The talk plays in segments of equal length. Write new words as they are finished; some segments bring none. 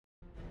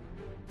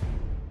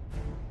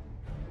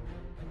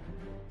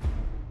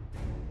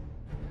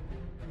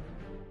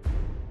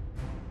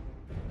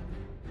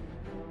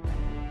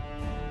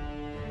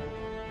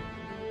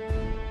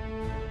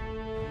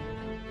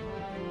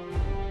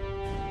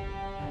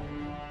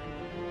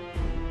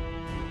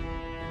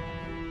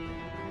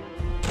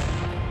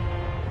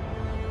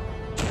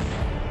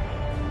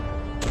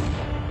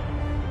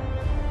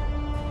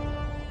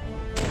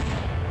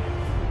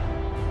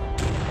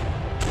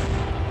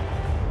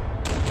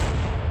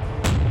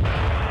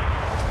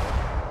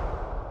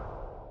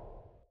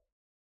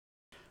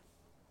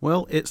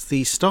Well, it's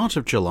the start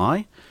of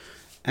July,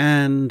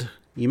 and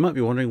you might be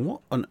wondering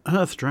what on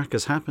earth, Drac,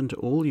 has happened to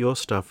all your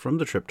stuff from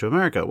the trip to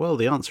America. Well,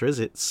 the answer is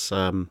it's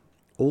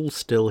all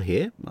still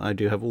here. I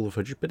do have all the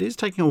footage, but it's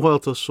taking a while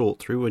to sort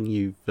through when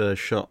you've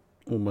shot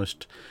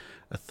almost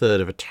a third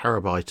of a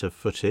terabyte of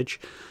footage.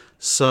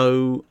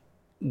 So,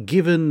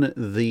 given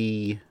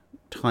the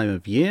time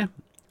of year,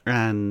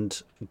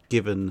 and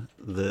given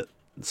that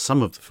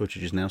some of the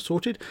footage is now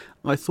sorted,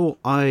 I thought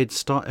I'd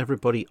start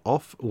everybody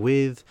off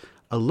with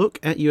a look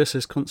at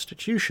USS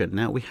Constitution.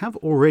 Now, we have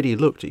already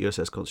looked at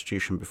USS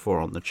Constitution before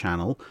on the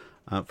channel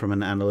from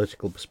an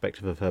analytical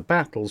perspective of her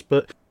battles,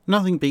 but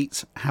nothing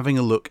beats having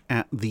a look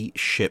at the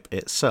ship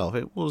itself.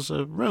 It was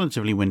a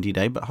relatively windy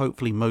day, but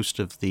hopefully most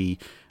of the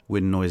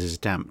wind noises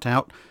damped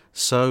out.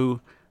 So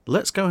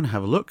let's go and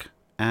have a look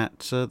at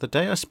the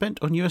day I spent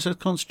on USS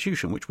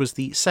Constitution, which was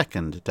the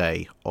second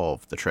day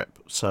of the trip.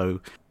 So,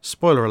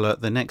 spoiler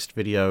alert, the next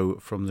video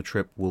from the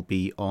trip will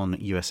be on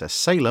USS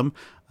Salem,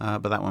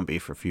 but that won't be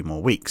for a few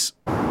more weeks.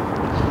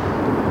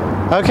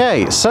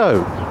 Okay,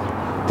 so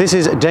this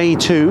is day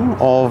 2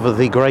 of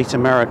the Great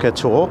America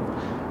Tour,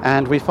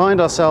 and we find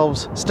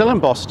ourselves still in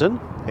Boston.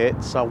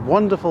 It's a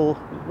wonderful,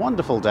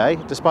 wonderful day,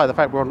 despite the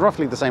fact we're on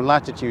roughly the same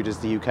latitude as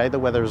the UK. The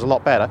weather is a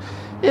lot better.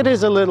 It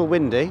is a little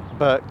windy,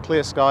 but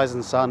clear skies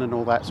and sun and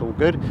all that's all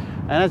good.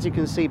 And as you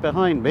can see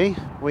behind me,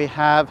 we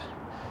have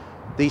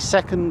the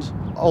second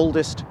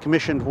oldest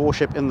commissioned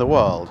warship in the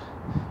world.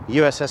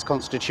 USS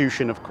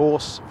Constitution, of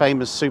course,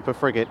 famous super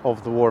frigate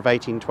of the War of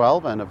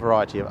 1812, and a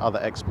variety of other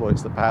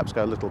exploits that perhaps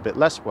go a little bit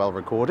less well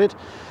recorded.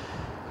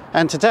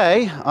 And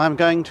today I'm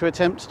going to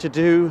attempt to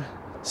do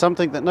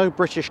something that no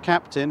British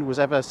captain was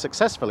ever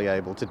successfully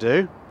able to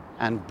do,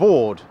 and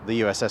board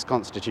the USS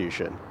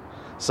Constitution.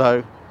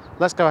 So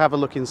let's go have a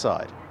look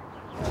inside.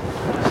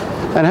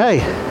 And hey,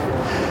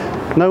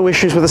 no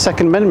issues with the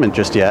Second Amendment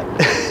just yet.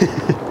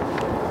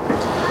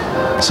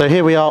 So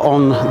here we are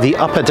on the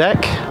upper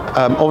deck.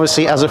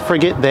 Obviously, as a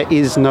frigate, there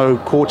is no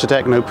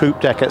quarterdeck, no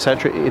poop deck,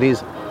 etc. It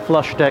is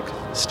flush deck,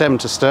 stem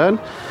to stern.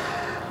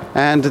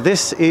 And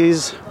this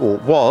is, or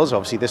was,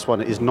 obviously this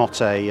one is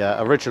not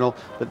a original,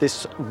 but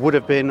this would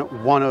have been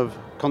one of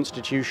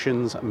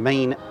Constitution's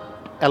main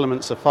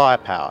elements of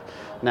firepower.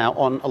 Now,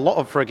 on a lot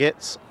of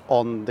frigates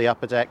on the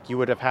upper deck, you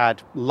would have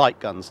had light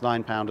guns,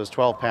 9-pounders,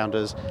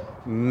 12-pounders,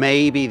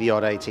 maybe the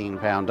odd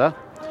 18-pounder.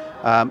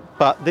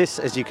 But this,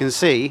 as you can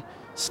see,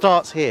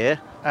 starts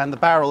here and the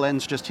barrel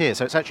ends just here.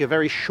 So it's actually a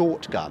very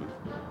short gun.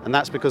 And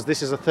that's because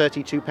this is a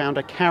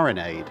 32-pounder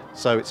carronade.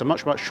 So it's a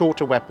much, much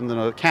shorter weapon than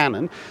a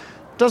cannon.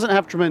 Doesn't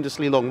have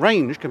tremendously long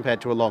range compared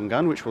to a long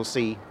gun, which we'll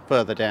see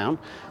further down,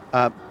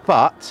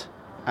 but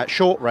at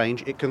short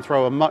range it can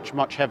throw a much,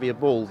 much heavier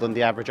ball than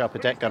the average upper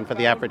deck gun for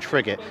the average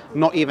frigate,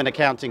 not even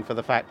accounting for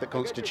the fact that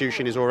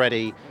Constitution is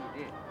already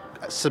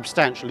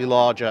substantially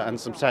larger and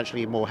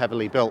substantially more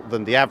heavily built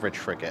than the average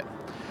frigate.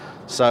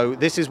 So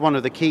this is one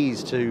of the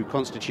keys to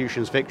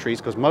Constitution's victories,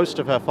 because most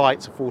of her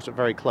fights are fought at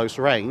very close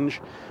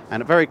range,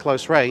 and at very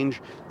close range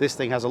this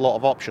thing has a lot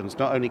of options.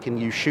 Not only can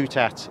you shoot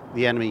at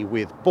the enemy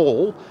with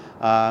ball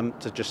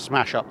to just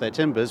smash up their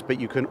timbers, but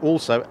you can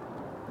also,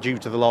 due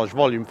to the large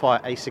volume,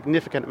 fire a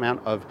significant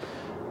amount of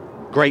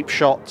grape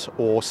shot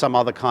or some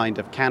other kind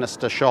of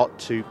canister shot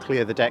to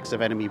clear the decks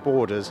of enemy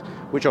boarders,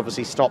 which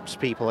obviously stops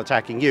people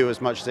attacking you as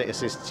much as it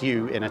assists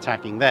you in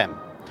attacking them.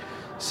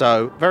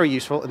 So, very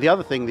useful. And the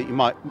other thing that you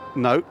might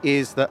note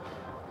is that,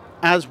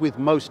 as with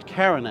most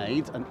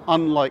carronades, and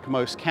unlike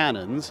most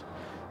cannons,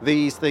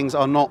 these things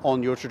are not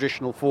on your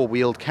traditional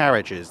four-wheeled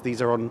carriages.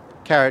 These are on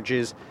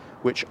carriages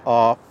which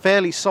are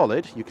fairly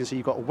solid. You can see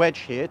you've got a wedge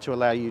here to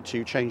allow you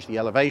to change the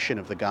elevation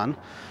of the gun,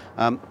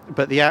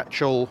 but the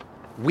actual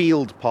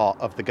wheeled part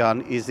of the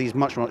gun is these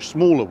much, much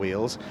smaller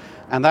wheels,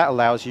 and that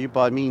allows you,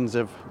 by means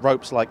of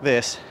ropes like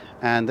this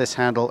and this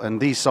handle and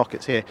these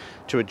sockets here,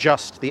 to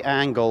adjust the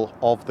angle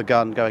of the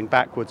gun going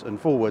backwards and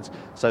forwards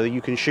so that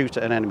you can shoot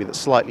at an enemy that's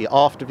slightly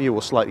aft of you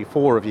or slightly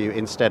fore of you,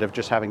 instead of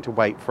just having to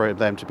wait for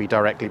them to be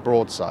directly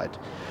broadside.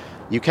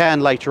 You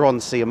can later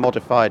on see a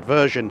modified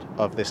version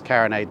of this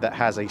carronade that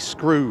has a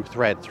screw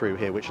thread through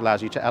here, which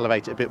allows you to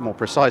elevate it a bit more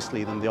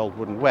precisely than the old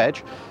wooden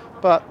wedge,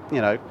 but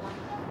you know,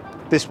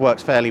 this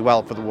works fairly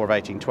well for the War of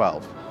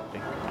 1812.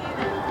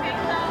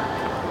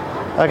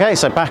 Okay,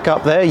 so back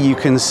up there you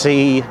can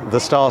see the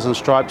stars and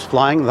stripes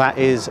flying. That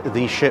is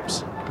the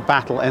ship's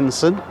battle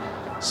ensign.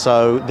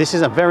 So this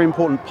is a very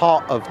important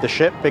part of the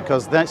ship,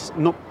 because this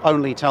not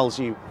only tells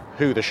you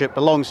who the ship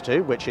belongs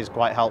to, which is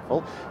quite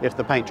helpful if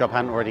the paint job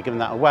hadn't already given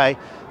that away,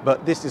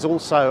 but this is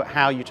also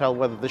how you tell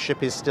whether the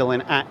ship is still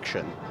in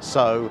action.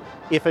 So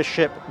if a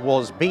ship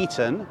was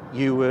beaten,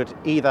 you would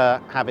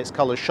either have its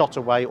colours shot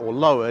away or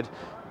lowered,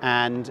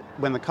 and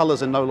when the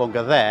colours are no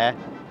longer there,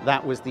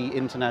 that was the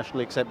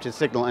internationally accepted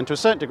signal, and to a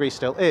certain degree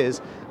still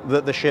is,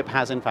 that the ship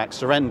has in fact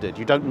surrendered.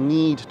 You don't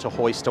need to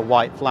hoist a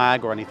white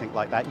flag or anything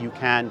like that. You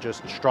can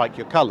just strike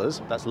your colours.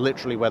 That's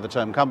literally where the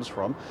term comes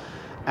from.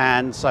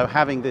 And so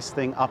having this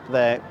thing up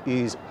there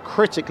is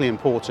critically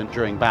important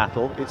during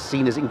battle. It's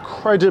seen as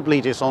incredibly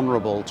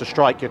dishonorable to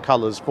strike your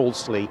colors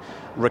falsely,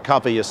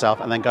 recover yourself,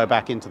 and then go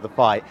back into the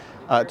fight,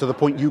 to the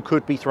point you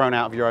could be thrown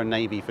out of your own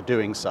navy for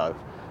doing so,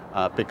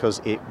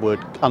 because it would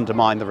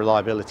undermine the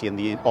reliability and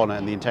the honor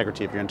and the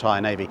integrity of your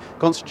entire navy.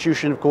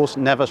 Constitution, of course,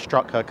 never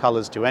struck her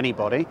colors to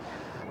anybody,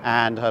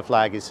 and her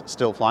flag is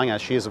still flying,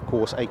 as she is, of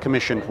course, a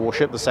commissioned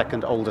warship, the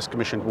second oldest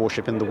commissioned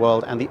warship in the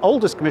world, and the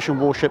oldest commissioned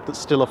warship that's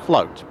still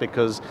afloat,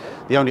 because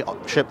the only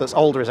ship that's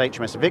older is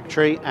HMS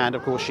Victory, and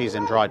of course she's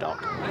in dry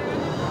dock.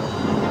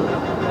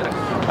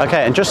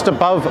 Okay, and just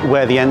above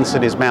where the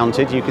ensign is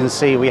mounted, you can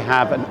see we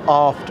have an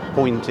aft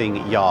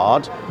pointing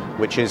yard,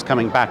 which is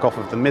coming back off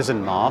of the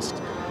mizzen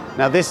mast.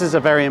 Now, this is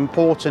a very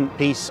important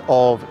piece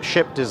of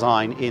ship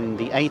design in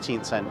the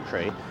 18th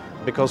century,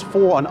 because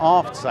fore and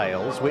aft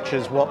sails, which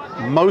is what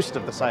most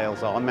of the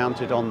sails are,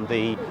 mounted on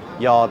the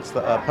yards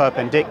that are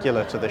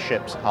perpendicular to the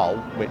ship's hull,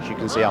 which you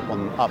can see up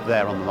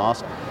there on the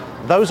mast,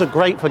 those are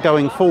great for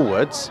going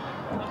forwards.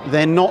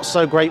 They're not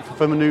so great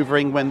for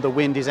maneuvering when the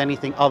wind is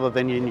anything other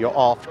than in your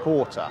aft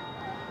quarter.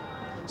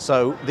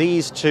 So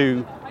these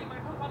two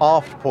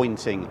aft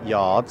pointing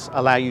yards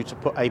allow you to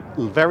put a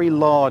very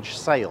large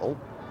sail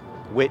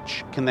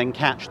which can then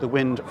catch the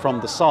wind from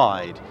the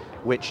side,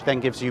 which then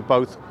gives you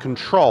both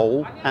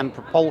control and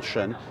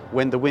propulsion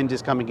when the wind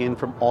is coming in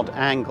from odd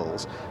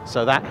angles.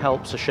 So that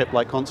helps a ship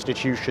like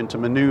Constitution to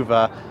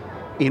maneuver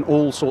in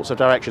all sorts of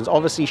directions.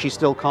 Obviously, she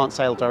still can't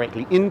sail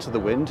directly into the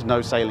wind.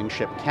 No sailing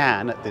ship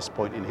can at this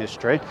point in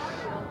history.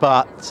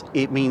 But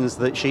it means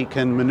that she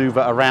can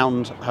maneuver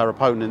around her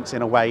opponents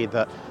in a way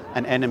that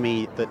an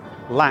enemy that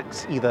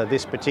lacks either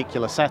this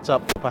particular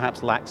setup or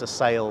perhaps lacks a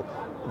sail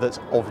that's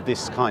of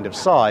this kind of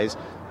size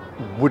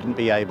wouldn't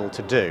be able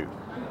to do.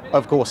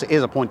 Of course, it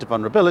is a point of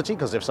vulnerability,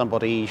 because if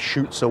somebody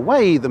shoots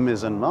away the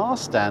mizzen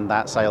mast and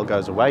that sail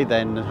goes away,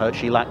 then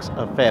she lacks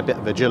a fair bit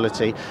of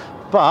agility.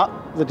 But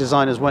the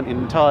designers weren't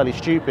entirely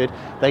stupid.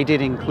 They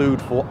did include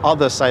for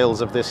other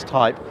sails of this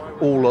type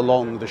all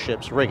along the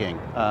ship's rigging,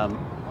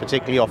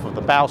 particularly off of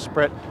the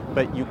bowsprit.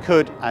 But you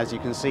could, as you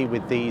can see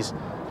with these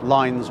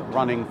lines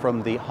running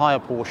from the higher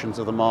portions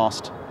of the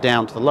mast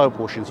down to the lower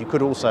portions, you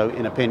could also,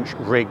 in a pinch,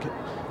 rig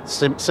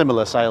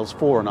similar sails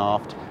fore and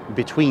aft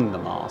between the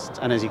masts.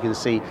 And as you can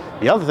see,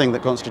 the other thing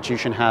that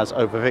Constitution has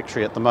over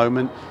Victory at the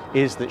moment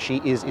is that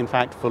she is in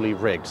fact fully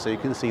rigged. So you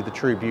can see the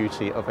true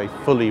beauty of a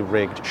fully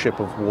rigged ship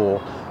of war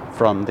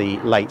from the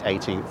late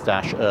 18th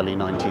 - early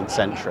 19th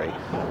century.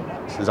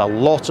 So there's a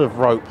lot of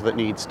rope that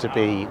needs to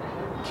be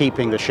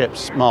keeping the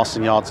ship's masts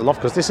and yards aloft,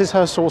 because this is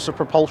her source of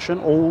propulsion.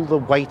 All the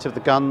weight of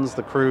the guns,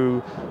 the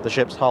crew, the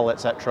ship's hull,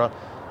 etc.,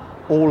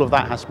 all of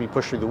that has to be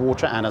pushed through the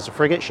water, and as a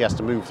frigate she has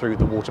to move through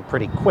the water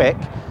pretty quick,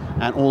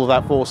 and all of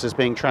that force is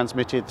being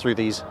transmitted through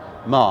these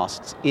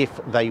masts.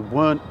 If they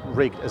weren't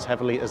rigged as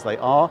heavily as they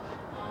are,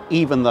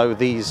 even though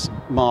these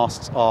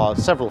masts are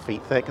several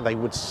feet thick, they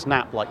would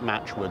snap like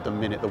matchwood the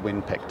minute the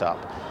wind picked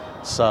up.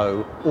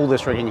 So all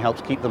this rigging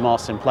helps keep the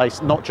masts in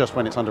place, not just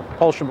when it's under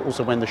propulsion, but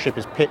also when the ship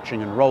is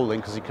pitching and rolling,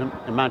 because you can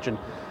imagine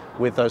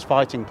with those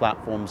fighting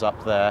platforms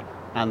up there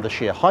and the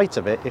sheer height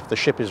of it, if the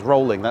ship is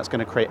rolling, that's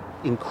going to create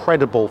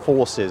incredible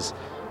forces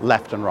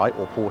left and right,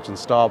 or port and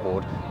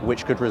starboard,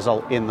 which could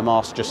result in the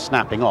mast just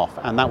snapping off.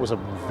 And that was a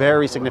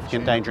very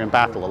significant danger in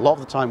battle. A lot of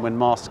the time when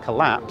masts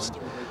collapsed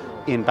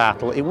in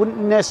battle, it wouldn't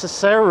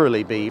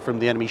necessarily be from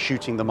the enemy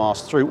shooting the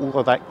mast through,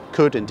 although that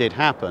could and did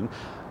happen.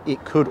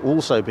 It could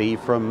also be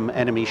from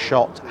enemy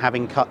shot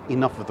having cut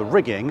enough of the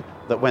rigging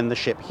that when the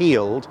ship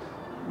heeled,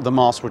 the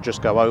mast would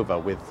just go over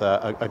with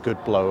a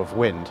good blow of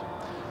wind.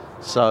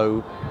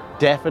 So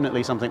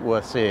definitely something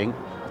worth seeing.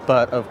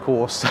 But of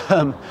course,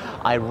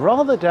 I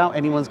rather doubt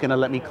anyone's going to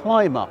let me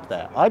climb up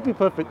there. I'd be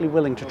perfectly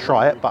willing to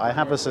try it, but I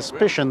have a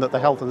suspicion that the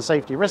health and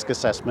safety risk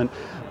assessment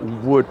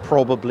would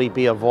probably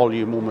be a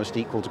volume almost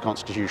equal to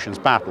Constitution's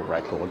battle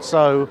record.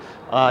 So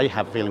I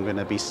have a feeling we're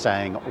going to be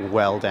staying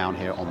well down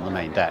here on the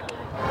main deck.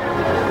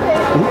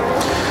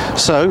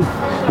 So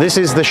this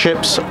is the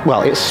ship's,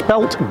 well, it's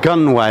spelt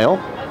gunwale.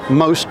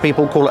 Most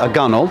people call it a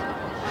gunwale.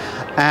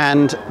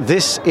 And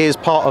this is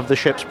part of the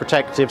ship's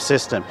protective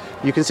system.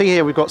 You can see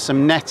here we've got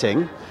some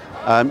netting.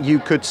 You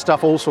could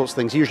stuff all sorts of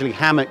things, usually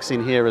hammocks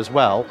in here as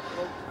well.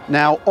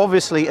 Now,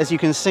 obviously, as you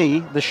can see,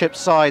 the ship's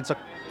sides are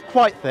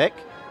quite thick.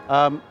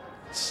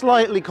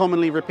 Slightly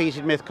commonly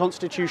repeated myth,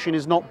 Constitution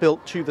is not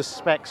built to the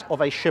specs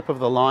of a ship of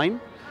the line.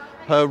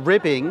 Her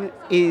ribbing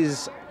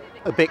is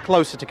a bit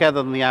closer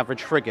together than the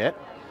average frigate.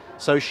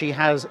 So she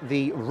has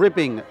the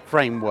ribbing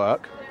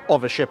framework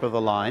of a ship of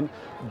the line,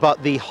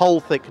 but the hull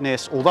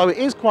thickness, although it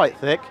is quite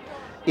thick,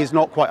 is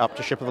not quite up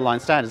to ship of the line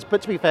standards.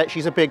 But to be fair,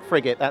 she's a big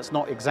frigate. That's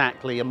not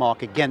exactly a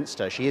mark against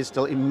her. She is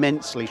still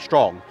immensely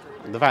strong.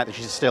 And the fact that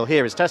she's still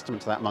here is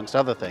testament to that, amongst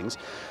other things.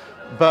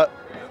 But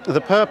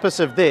the purpose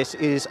of this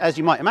is, as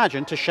you might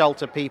imagine, to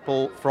shelter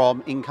people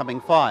from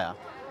incoming fire.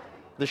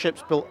 The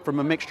ship's built from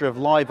a mixture of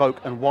live oak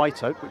and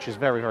white oak, which is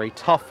very, very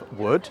tough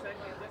wood,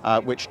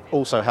 which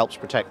also helps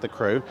protect the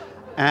crew.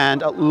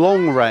 And at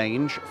long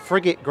range,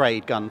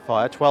 frigate-grade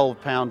gunfire,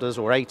 12-pounders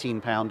or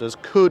 18-pounders,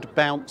 could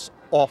bounce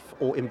off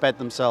or embed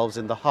themselves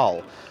in the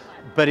hull.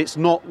 But it's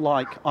not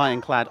like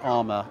ironclad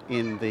armour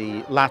in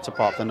the latter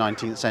part of the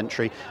 19th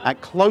century.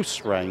 At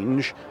close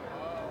range,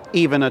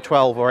 even a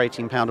 12 or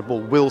 18-pounder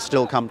ball will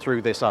still come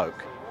through this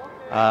oak.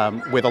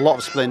 With a lot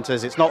of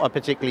splinters. It's not a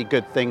particularly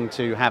good thing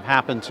to have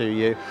happen to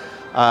you.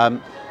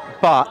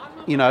 But,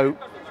 you know,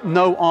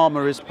 no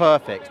armour is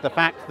perfect. The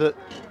fact that,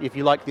 if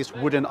you like, this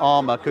wooden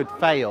armour could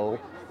fail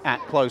at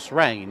close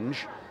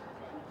range,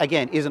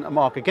 again, isn't a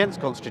mark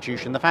against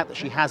Constitution. The fact that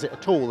she has it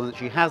at all and that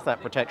she has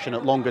that protection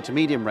at longer to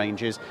medium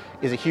ranges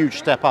is a huge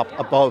step up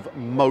above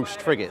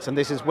most frigates. And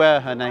this is where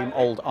her name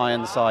Old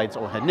Ironsides,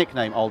 or her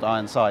nickname Old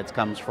Ironsides,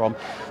 comes from,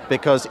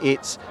 because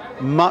it's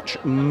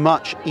much,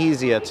 much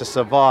easier to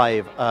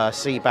survive a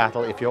sea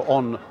battle if you're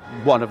on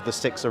one of the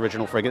 6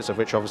 original frigates, of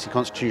which obviously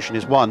Constitution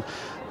is one,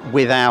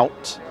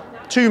 without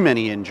too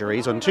many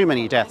injuries and too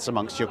many deaths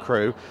amongst your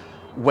crew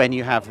when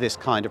you have this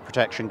kind of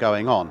protection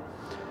going on.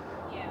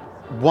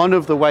 One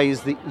of the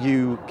ways that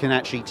you can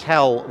actually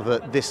tell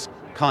that this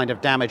kind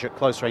of damage at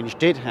close range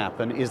did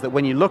happen is that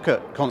when you look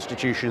at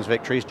Constitution's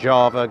victories,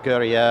 Java,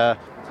 Guerriere,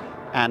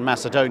 and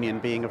Macedonian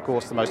being, of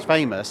course, the most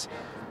famous,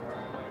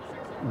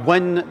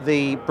 when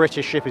the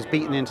British ship is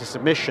beaten into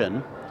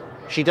submission,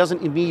 she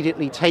doesn't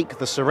immediately take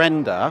the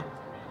surrender.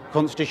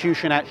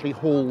 Constitution actually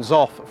hauls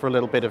off for a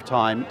little bit of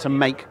time to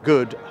make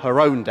good her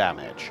own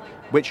damage,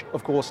 which,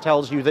 of course,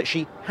 tells you that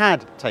she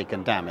had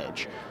taken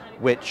damage,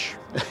 which,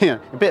 you know,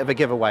 a bit of a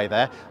giveaway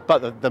there.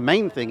 But the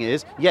main thing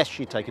is, yes,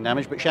 she'd taken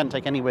damage, but she hadn't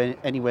taken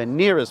anywhere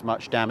near as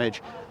much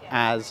damage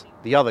as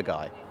the other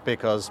guy,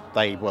 because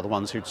they were the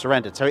ones who'd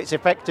surrendered. So it's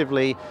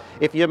effectively,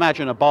 if you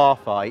imagine a bar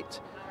fight,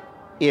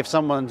 if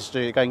someone's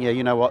going, yeah,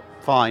 you know what,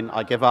 fine,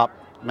 I give up,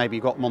 maybe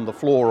you got them on the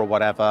floor or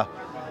whatever,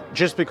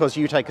 just because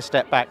you take a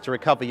step back to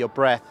recover your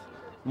breath,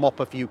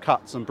 mop a few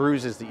cuts and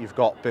bruises that you've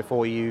got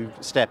before you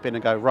step in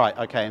and go, right,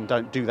 okay, and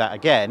don't do that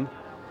again,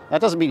 that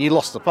doesn't mean you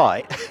lost the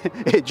fight.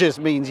 It just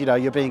means, you know,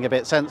 you're being a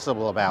bit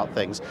sensible about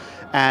things.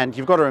 And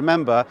you've got to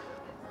remember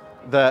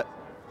that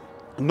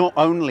not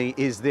only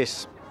is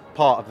this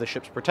part of the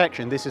ship's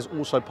protection, this is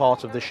also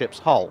part of the ship's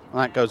hull.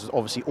 And that goes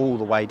obviously all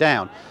the way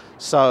down.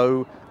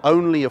 So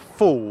only a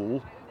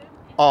fool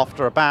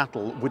after a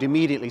battle would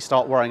immediately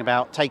start worrying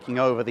about taking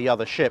over the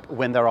other ship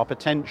when there are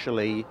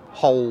potentially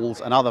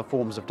holes and other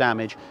forms of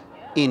damage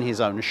in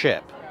his own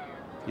ship.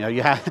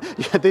 You know,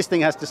 this thing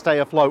has to stay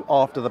afloat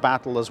after the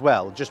battle as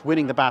well. Just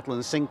winning the battle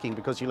and sinking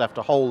because you left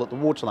a hole at the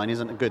waterline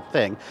isn't a good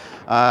thing.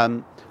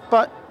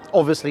 But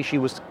obviously she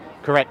was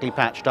correctly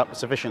patched up,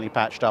 sufficiently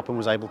patched up, and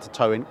was able to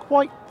tow in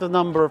quite the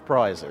number of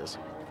prizes.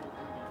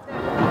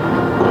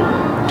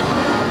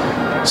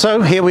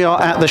 So here we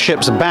are at the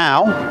ship's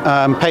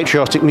bow,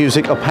 patriotic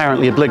music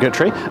apparently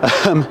obligatory,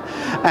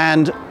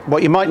 and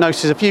what you might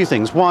notice is a few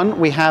things. One,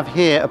 we have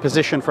here a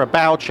position for a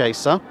bow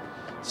chaser.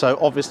 So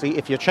obviously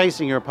if you're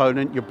chasing your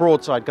opponent, your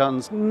broadside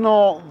guns,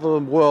 not the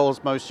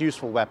world's most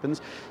useful weapons.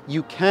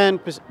 You can,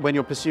 when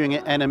you're pursuing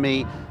an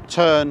enemy,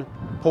 turn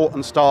port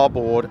and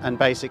starboard and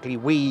basically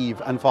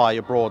weave and fire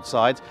your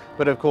broadsides.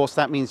 But of course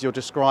that means you're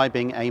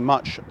describing a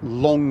much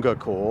longer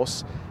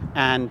course,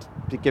 and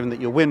given that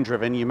you're wind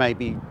driven, you may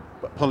be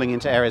pulling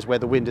into areas where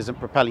the wind isn't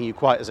propelling you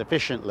quite as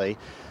efficiently.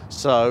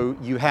 So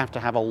you have to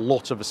have a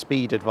lot of a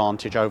speed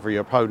advantage over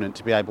your opponent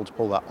to be able to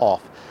pull that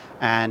off.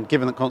 And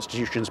given that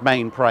Constitution's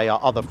main prey are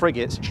other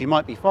frigates, she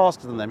might be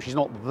faster than them. She's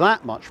not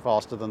that much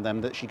faster than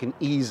them that she can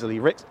easily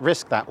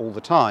risk that all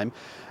the time.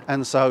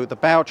 And so the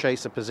bow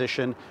chaser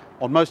position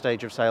on most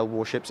age of sail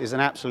warships is an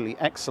absolutely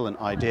excellent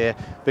idea,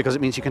 because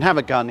it means you can have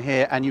a gun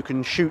here and you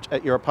can shoot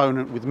at your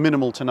opponent with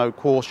minimal to no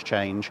course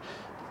change.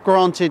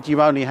 Granted,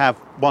 you only have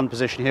one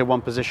position here,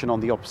 one position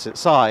on the opposite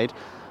side,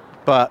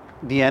 but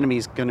the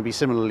enemy's going to be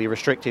similarly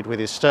restricted with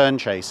his stern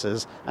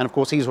chasers, and of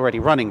course he's already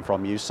running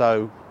from you,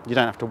 so you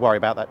don't have to worry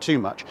about that too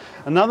much.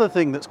 Another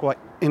thing that's quite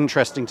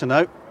interesting to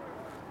note,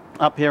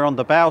 up here on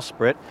the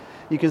bowsprit,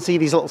 you can see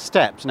these little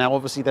steps. Now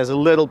obviously there's a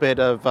little bit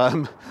of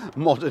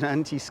modern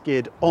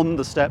anti-skid on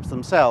the steps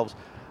themselves,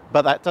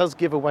 but that does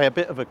give away a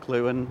bit of a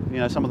clue, and you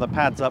know, some of the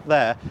pads up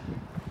there.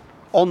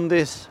 On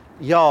this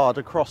yard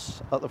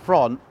across at the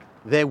front,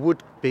 there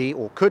would be,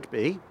 or could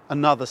be,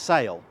 another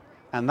sail.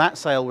 And that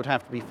sail would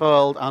have to be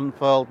furled,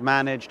 unfurled,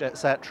 managed,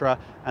 etc.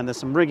 And there's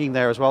some rigging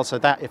there as well, so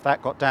that if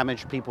that got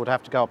damaged, people would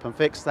have to go up and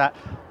fix that.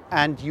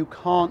 And you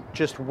can't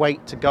just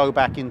wait to go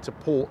back into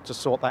port to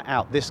sort that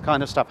out. This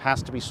kind of stuff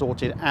has to be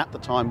sorted at the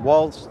time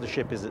whilst the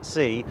ship is at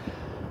sea,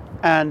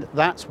 and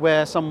that's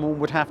where someone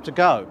would have to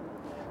go.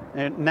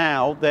 And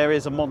now there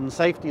is a modern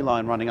safety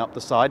line running up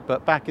the side,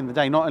 but back in the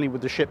day, not only would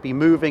the ship be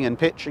moving and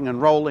pitching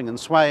and rolling and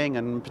swaying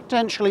and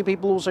potentially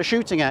people also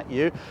shooting at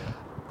you,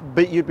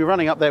 but you'd be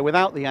running up there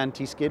without the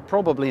anti-skid,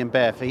 probably in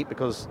bare feet,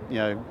 because, you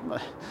know,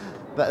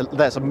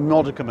 that's a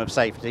modicum of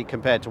safety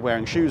compared to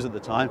wearing shoes at the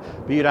time,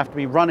 but you'd have to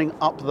be running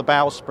up the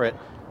bowsprit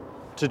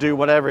to do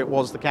whatever it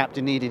was the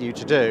captain needed you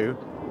to do,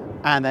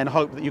 and then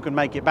hope that you can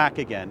make it back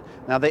again.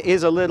 Now there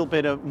is a little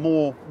bit of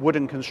more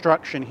wooden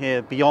construction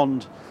here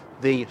beyond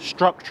the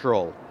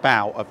structural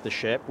bow of the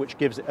ship, which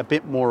gives it a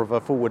bit more of a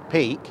forward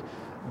peak,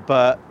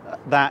 but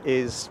that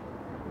is,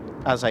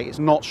 as I say, it's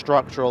not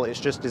structural, it's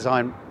just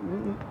designed,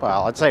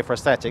 well, I'd say for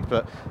aesthetic,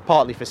 but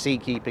partly for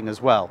seakeeping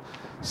as well.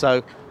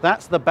 So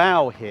that's the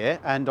bow here,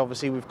 and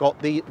obviously we've got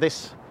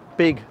this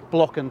big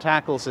block and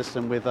tackle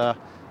system with a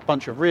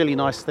bunch of really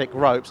nice thick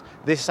ropes.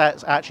 This is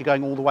actually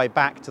going all the way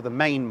back to the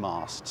main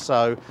mast.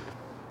 So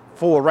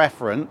for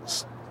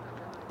reference,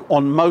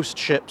 on most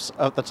ships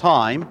at the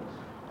time,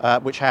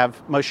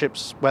 most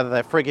ships, whether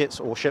they're frigates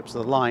or ships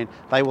of the line,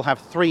 they will have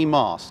 3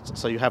 masts.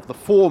 So you have the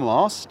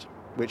foremast,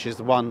 which is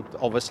the one,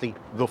 obviously,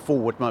 the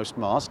forwardmost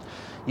mast.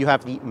 You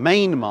have the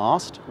main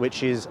mast,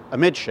 which is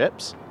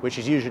amidships, which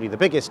is usually the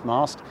biggest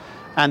mast.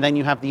 And then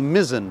you have the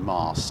mizzen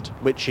mast,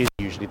 which is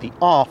usually the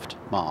aft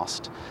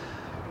mast.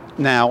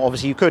 Now,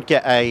 obviously, you could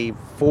get a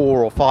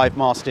 4 or 5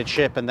 masted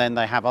ship, and then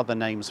they have other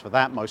names for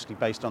that, mostly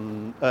based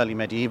on early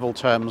medieval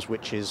terms,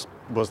 which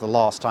was the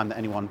last time that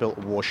anyone built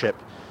a warship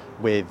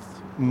with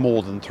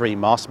more than 3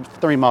 masts.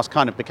 3 masts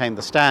kind of became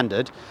the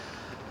standard.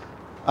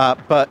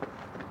 But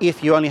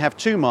if you only have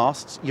 2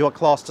 masts, you are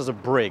classed as a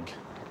brig.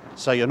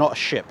 So you're not a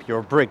ship, you're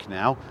a brig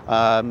now.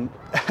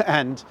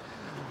 And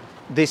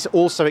this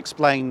also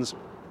explains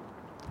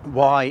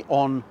why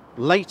on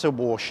later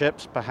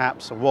warships,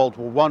 perhaps a World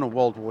War I or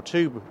World War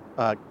II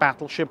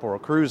battleship or a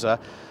cruiser,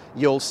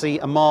 you'll see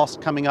a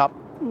mast coming up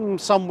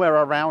somewhere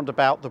around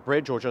about the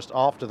bridge or just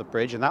after the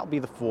bridge, and that'll be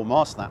the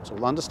foremast. That's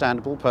all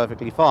understandable,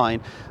 perfectly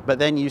fine. But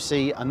then you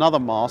see another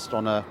mast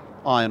on a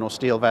iron or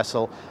steel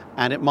vessel,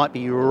 and it might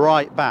be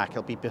right back.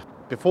 It'll be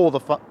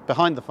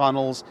behind the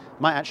funnels,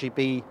 might actually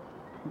be,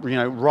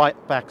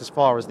 right back as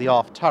far as the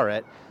aft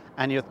turret,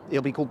 and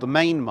it'll be called the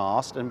main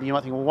mast. And you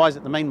might think, well, why is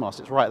it the main mast?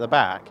 It's right at the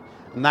back.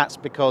 And that's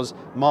because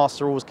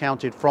masts are always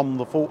counted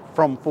from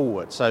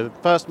forward. So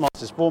first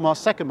mast is foremast,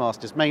 second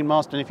mast is main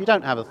mast, and if you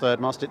don't have a third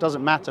mast, it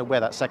doesn't matter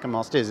where that second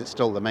mast is, it's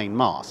still the main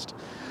mast.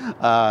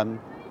 And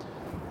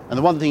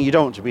the one thing you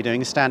don't want to be doing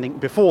is standing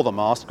before the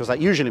mast, because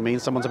that usually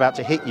means someone's about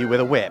to hit you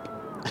with a whip.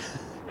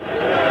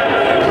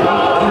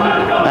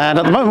 And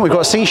at the moment we've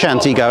got a sea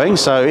shanty going,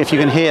 so if you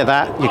can hear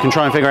that, you can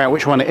try and figure out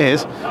which one it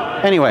is.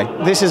 Anyway,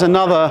 this is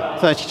another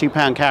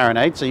 32-pound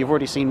carronade, so you've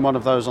already seen one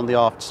of those on the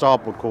aft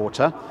starboard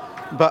quarter.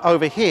 But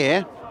over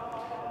here,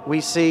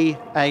 we see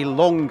a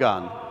long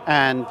gun,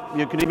 and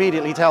you can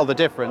immediately tell the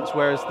difference,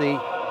 whereas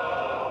the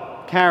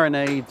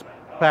carronade's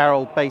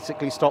barrel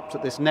basically stops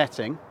at this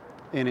netting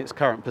in its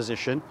current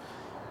position.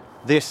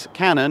 This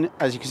cannon,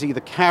 as you can see,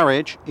 the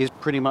carriage is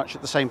pretty much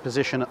at the same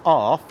position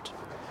aft,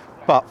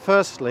 but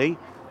firstly,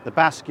 the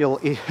bascule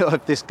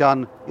of this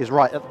gun is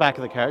right at the back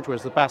of the carriage,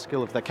 whereas the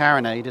bascule of the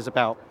carronade is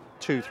about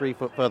 2-3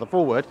 foot further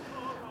forward,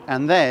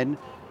 and then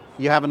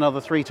you have another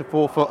 3 to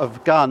 4 foot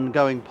of gun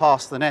going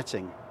past the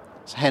netting,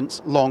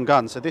 hence long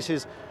gun. So this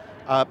is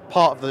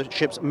part of the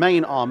ship's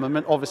main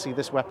armament. Obviously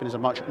this weapon is a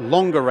much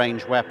longer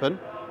range weapon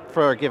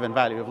for a given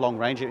value of long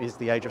range. It is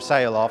the age of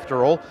sail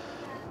after all.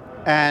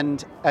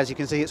 And as you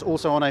can see, it's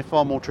also on a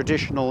far more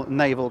traditional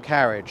naval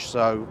carriage.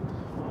 So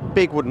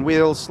big wooden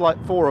wheels,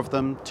 4 of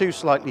them, 2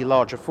 slightly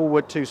larger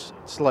forward, 2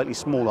 slightly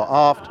smaller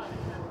aft.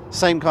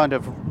 Same kind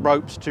of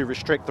ropes to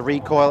restrict the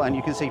recoil, and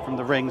you can see from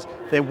the rings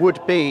there would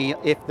be,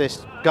 if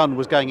this gun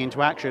was going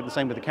into action, the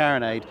same with the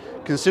carronade,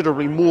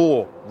 considerably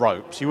more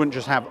ropes. You wouldn't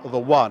just have the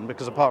one,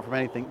 because apart from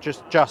anything,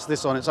 just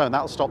this on its own,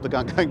 that'll stop the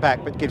gun going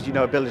back, but gives you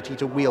no ability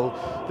to wheel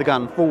the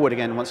gun forward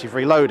again once you've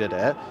reloaded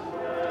it.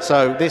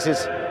 So this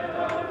is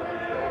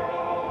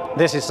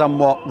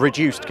somewhat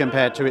reduced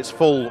compared to its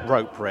full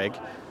rope rig.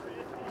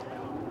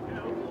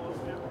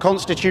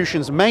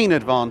 Constitution's main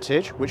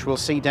advantage, which we'll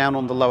see down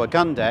on the lower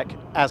gun deck,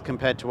 as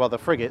compared to other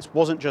frigates,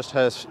 wasn't just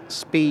her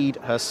speed,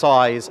 her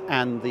size,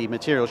 and the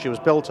material she was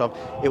built of,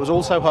 it was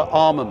also her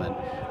armament,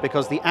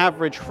 because the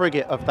average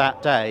frigate of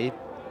that day,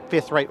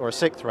 5th rate or a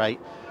 6th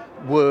rate,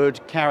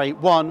 would carry,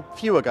 1,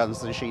 fewer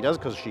guns than she does,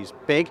 because she's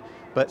big,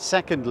 but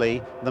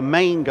secondly, the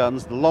main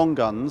guns, the long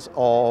guns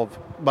of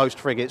most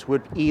frigates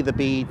would either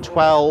be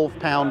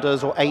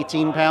 12-pounders or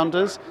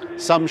 18-pounders.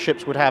 Some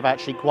ships would have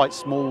actually quite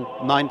small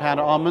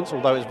 9-pounder armaments,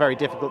 although it's very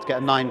difficult to get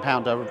a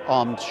 9-pounder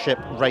armed ship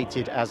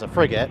rated as a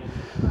frigate.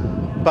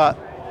 But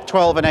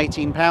 12 and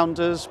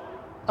 18-pounders,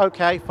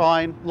 okay,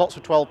 fine, lots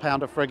of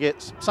 12-pounder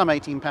frigates, some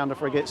 18-pounder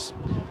frigates,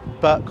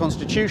 but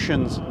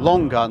Constitution's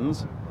long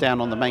guns down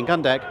on the main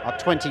gun deck are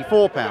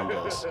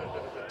 24-pounders.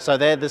 So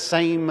they're the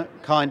same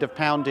kind of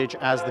poundage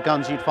as the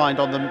guns you'd find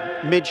on the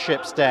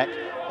midships deck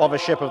of a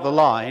ship of the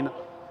line,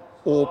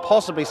 or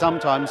possibly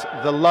sometimes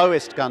the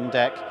lowest gun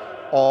deck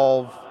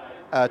of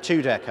a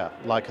 2-decker,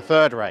 like a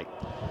 3rd rate.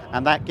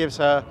 And that gives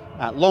her,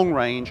 at long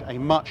range, a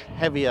much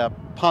heavier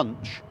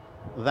punch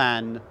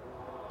than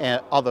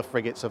other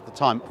frigates of the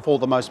time, for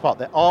the most part.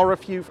 There are a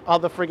few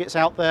other frigates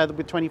out there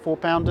with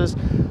 24-pounders,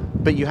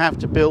 but you have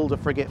to build a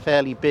frigate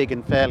fairly big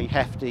and fairly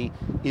hefty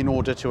in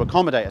order to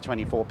accommodate a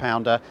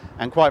 24-pounder.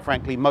 And quite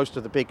frankly, most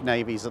of the big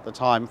navies at the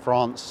time,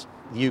 France,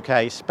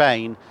 UK,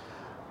 Spain,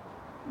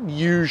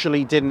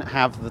 usually didn't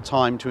have the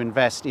time to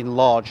invest in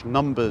large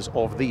numbers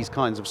of these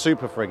kinds of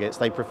super frigates.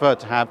 They preferred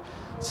to have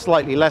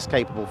slightly less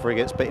capable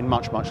frigates, but in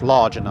much, much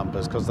larger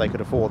numbers because they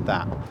could afford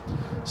that.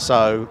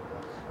 So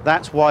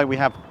that's why we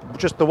have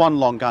just the one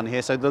long gun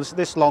here. So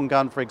this long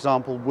gun, for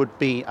example, would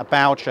be a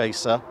bow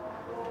chaser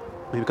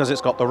because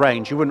it's got the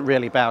range. You wouldn't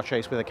really bow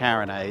chase with a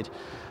carronade.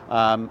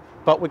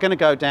 But we're going to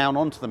go down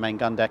onto the main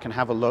gun deck and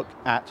have a look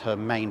at her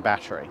main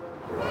battery.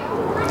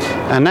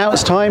 And now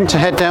it's time to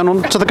head down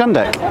onto the gun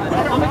deck.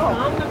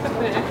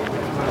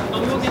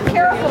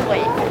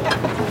 Carefully.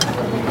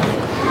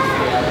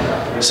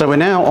 So we're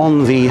now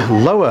on the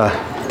lower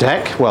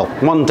deck, well,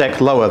 one deck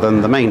lower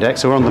than the main deck,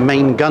 so we're on the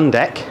main gun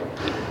deck.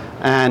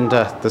 And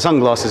the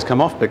sunglasses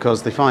come off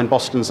because the fine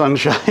Boston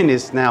sunshine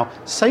is now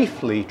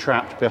safely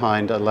trapped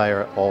behind a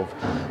layer of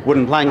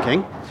wooden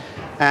planking.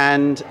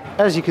 And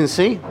as you can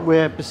see,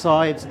 we're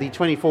beside the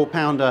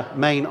 24-pounder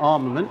main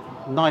armament,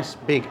 nice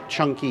big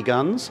chunky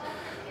guns.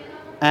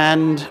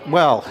 And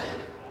well,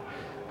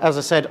 as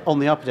I said on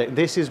the upper deck,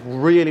 this is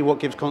really what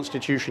gives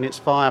Constitution its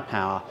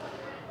firepower.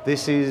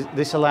 This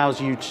allows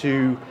you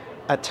to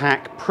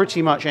attack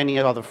pretty much any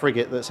other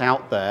frigate that's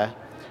out there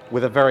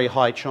with a very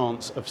high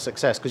chance of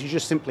success because you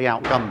just simply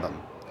outgun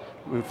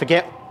them.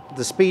 Forget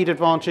the speed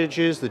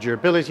advantages, the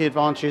durability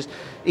advantages.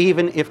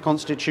 Even if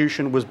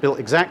Constitution was built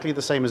exactly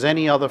the same as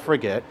any other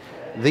frigate,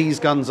 these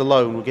guns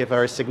alone will give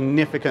her a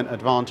significant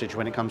advantage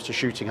when it comes to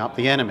shooting up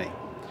the enemy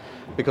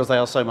because they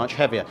are so much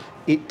heavier.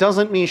 It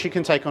doesn't mean she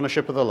can take on a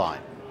ship of the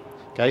line.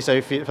 Okay,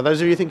 so for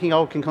those of you thinking,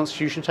 oh, can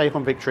Constitution take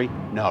on Victory?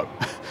 No.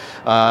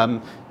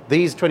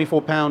 These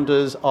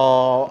 24-pounders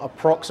are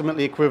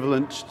approximately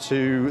equivalent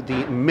to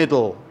the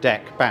middle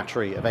deck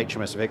battery of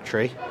HMS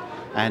Victory.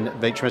 And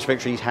HMS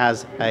Victory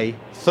has a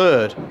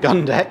third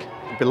gun deck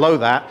below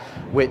that,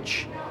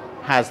 which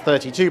has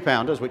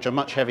 32-pounders, which are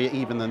much heavier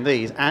even than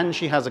these. And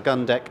she has a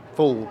gun deck,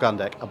 full gun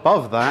deck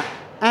above that.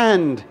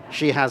 And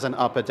she has an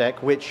upper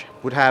deck, which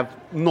would have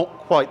not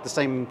quite the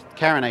same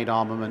carronade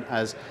armament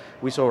as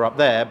we saw up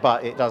there,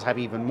 but it does have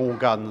even more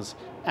guns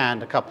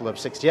and a couple of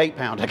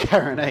 68-pounder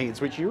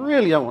carronades, which you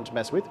really don't want to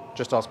mess with.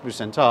 Just ask Blue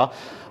Centaur.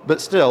 But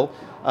still,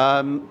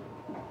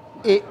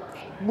 it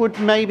would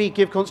maybe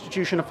give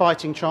Constitution a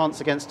fighting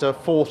chance against a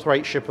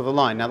fourth-rate ship of the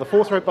line. Now, the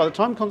fourth-rate, by the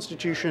time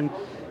Constitution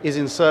is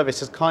in service,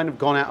 has kind of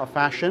gone out of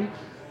fashion,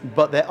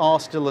 but there are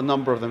still a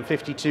number of them,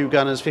 52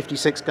 gunners,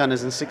 56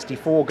 gunners, and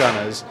 64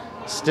 gunners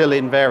still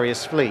in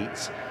various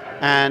fleets.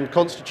 And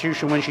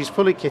Constitution, when she's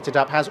fully kitted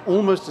up, has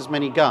almost as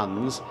many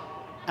guns,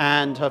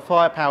 and her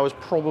firepower is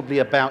probably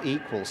about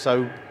equal.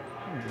 So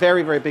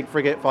very, very big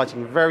frigate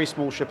fighting a very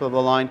small ship of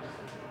the line,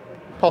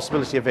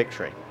 possibility of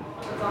victory.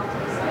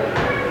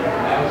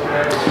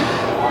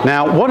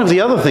 Now, one of the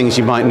other things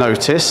you might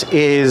notice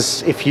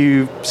is if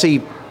you see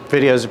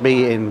videos of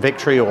me in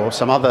Victory or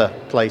some other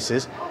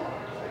places,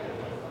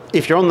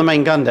 if you're on the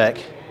main gun deck,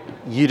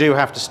 you do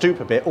have to stoop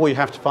a bit, or you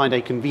have to find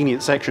a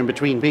convenient section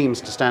between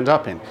beams to stand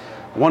up in.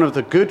 One of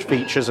the good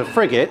features of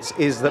frigates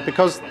is that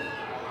because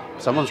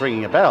someone's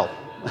ringing a bell.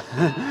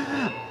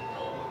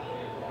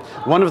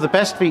 One of the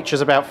best features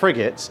about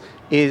frigates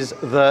is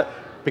that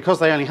because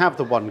they only have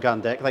the one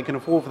gun deck, they can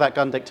afford for that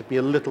gun deck to be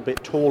a little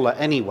bit taller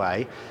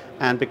anyway.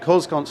 And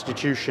because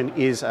Constitution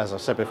is, as I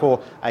said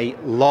before, a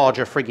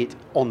larger frigate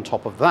on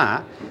top of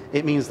that,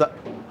 it means that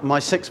my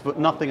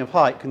 6'0" of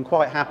height can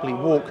quite happily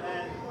walk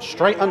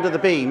straight under the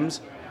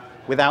beams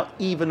without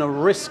even a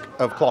risk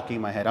of clocking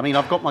my head. I mean,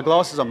 I've got my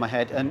glasses on my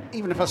head, and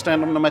even if I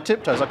stand on my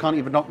tiptoes, I can't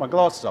even knock my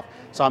glasses off.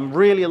 So I'm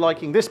really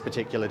liking this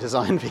particular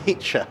design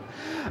feature.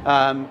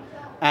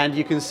 And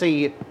you can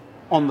see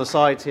on the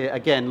sides here,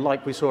 again,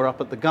 like we saw up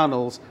at the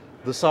gunnels,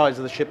 the sides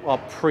of the ship are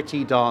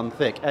pretty darn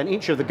thick. And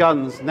each of the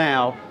guns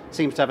now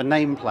seems to have a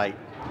nameplate.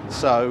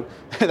 So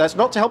that's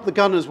not to help the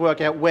gunners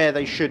work out where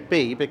they should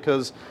be,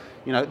 because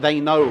you know they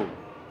know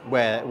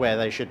where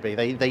they should be.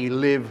 They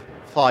live,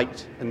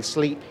 fight, and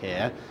sleep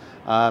here.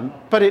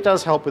 But it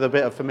does help with a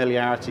bit of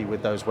familiarity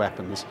with those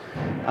weapons.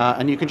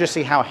 And you can just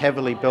see how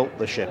heavily built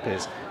the ship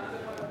is.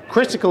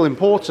 Critical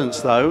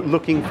importance, though,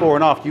 looking fore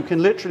and aft, you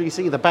can literally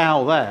see the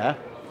bow there.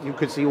 You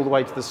could see all the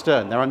way to the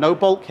stern. There are no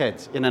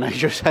bulkheads in an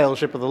Asia sail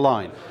ship of the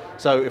line.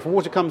 So if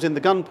water comes in the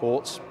gun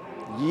ports,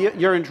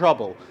 you're in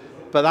trouble.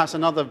 But that's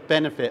another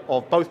benefit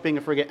of both being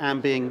a frigate and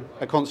being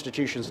a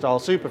Constitution-style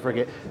super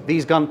frigate.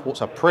 These gun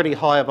ports are pretty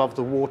high above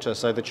the water,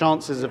 so the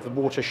chances of the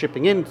water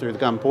shipping in through the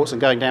gun ports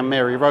and going down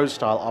Mary Rose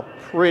style are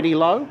pretty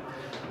low.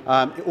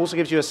 It also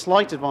gives you a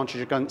slight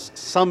advantage against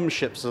some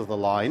ships of the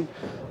line.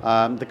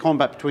 The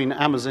combat between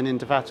Amazon,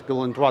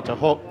 Indefatigable, and Droit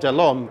de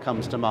l'Homme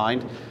comes to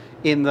mind,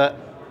 in that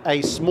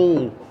a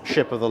small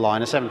ship of the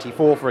line, a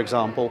 74 for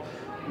example,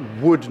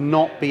 would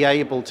not be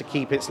able to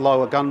keep its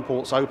lower gun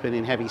ports open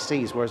in heavy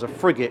seas, whereas a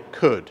frigate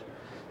could.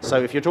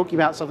 So if you're talking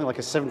about something like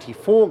a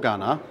 74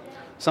 gunner,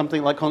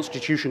 something like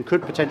Constitution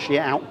could potentially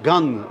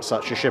outgun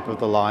such a ship of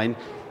the line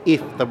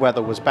if the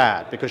weather was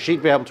bad, because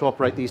she'd be able to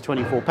operate these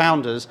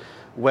 24-pounders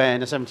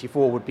when a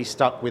 74 would be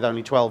stuck with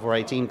only 12 or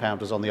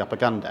 18-pounders on the upper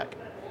gun deck.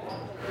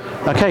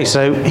 Okay,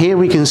 so here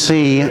we can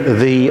see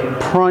the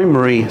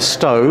primary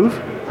stove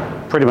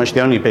pretty much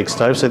the only big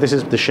stove. So this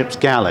is the ship's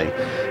galley.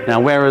 Now,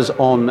 whereas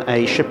on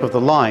a ship of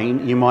the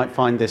line, you might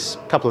find this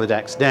couple of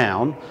decks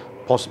down,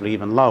 possibly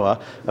even lower.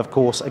 Of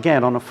course,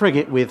 again, on a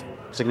frigate with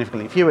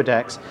significantly fewer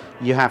decks,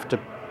 you have to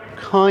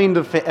kind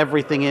of fit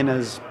everything in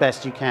as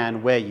best you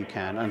can where you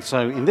can. And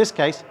so in this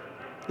case,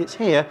 it's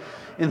here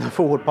in the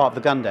forward part of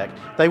the gun deck.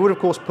 They would, of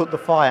course, put the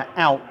fire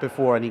out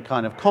before any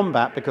kind of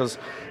combat, because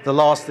the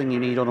last thing you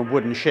need on a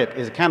wooden ship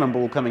is a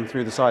cannonball coming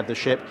through the side of the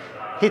ship,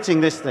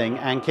 hitting this thing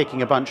and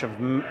kicking a bunch of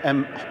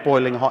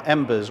boiling hot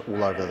embers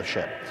all over the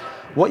ship.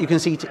 What you can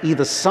see to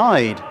either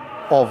side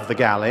of the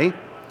galley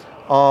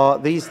are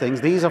these things.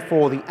 These are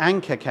for the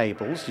anchor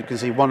cables. You can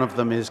see one of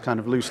them is kind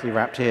of loosely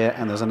wrapped here,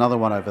 and there's another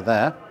one over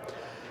there.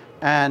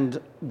 And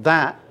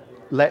that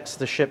lets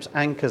the ship's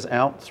anchors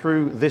out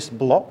through this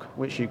block,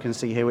 which you can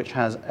see here, which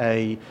has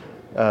a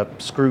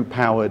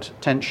screw-powered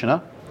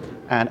tensioner,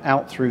 and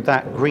out through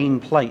that green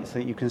plate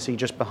that you can see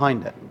just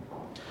behind it.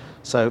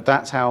 So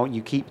that's how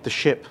you keep the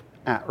ship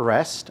at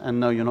rest, and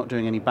no, you're not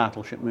doing any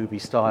battleship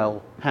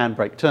movie-style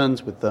handbrake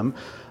turns with them.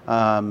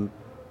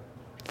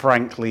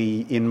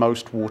 Frankly, in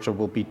most water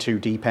will be too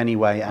deep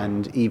anyway,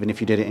 and even if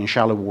you did it in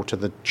shallow water,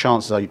 the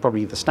chances are you'd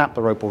probably either snap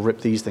the rope or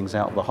rip these things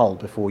out of the hull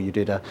before you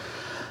did a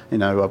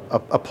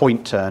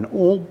point turn.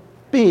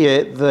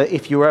 Albeit that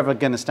if you're ever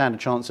going to stand a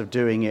chance of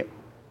doing it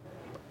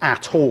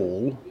at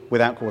all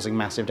without causing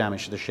massive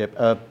damage to the ship,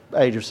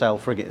 Age of Sail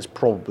frigate is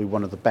probably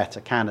one of the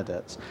better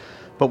candidates.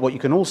 But what you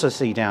can also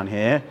see down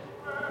here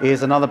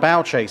is another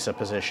bow chaser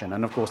position,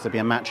 and of course there'd be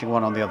a matching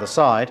one on the other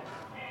side.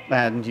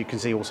 And you can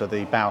see also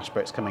the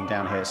bowsprits coming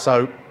down here.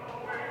 So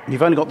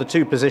you've only got the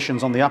two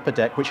positions on the upper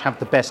deck which have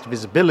the best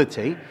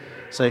visibility.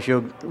 So if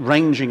you're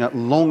ranging at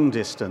long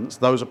distance,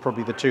 those are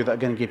probably the two that are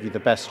going to give you the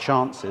best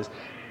chances.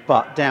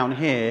 But down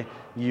here,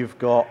 you've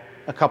got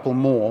a couple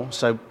more.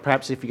 So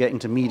perhaps if you get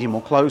into medium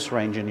or close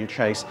range in your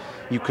chase,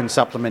 you can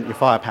supplement your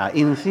firepower.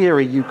 In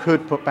theory, you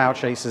could put bow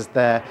chasers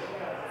there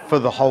for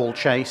the whole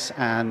chase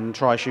and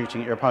try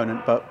shooting at your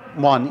opponent. But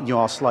one, you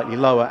are slightly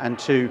lower, and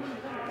two,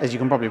 as you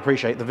can probably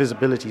appreciate, the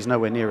visibility is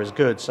nowhere near as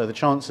good, so the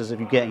chances of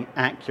you getting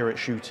accurate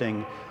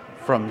shooting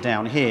from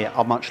down here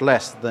are much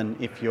less than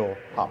if you're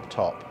up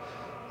top.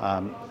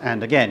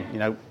 And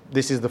again,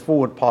 this is the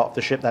forward part of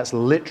the ship. That's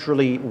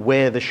literally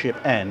where the ship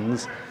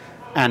ends,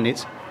 and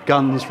it's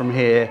guns from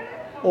here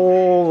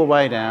all the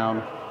way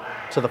down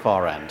to the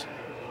far end.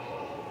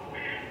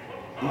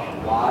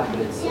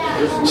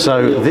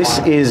 So this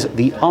is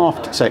the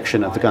aft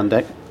section of the gun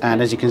deck,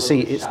 and as you can see,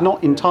 it's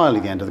not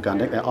entirely the end of the gun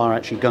deck. There are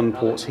actually gun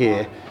ports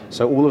here,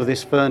 so all of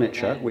this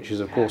furniture, which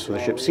is of course for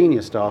the ship's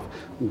senior staff,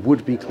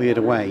 would be cleared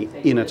away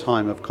in a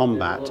time of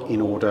combat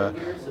in order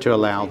to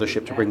allow the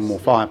ship to bring more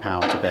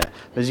firepower to bear.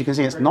 But as you can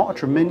see, it's not a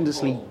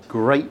tremendously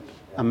great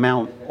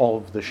amount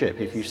of the ship.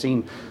 If you've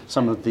seen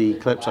some of the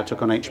clips I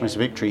took on HMS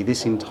Victory,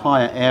 this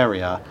entire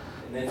area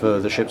for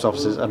the ship's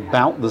officers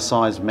about the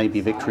size of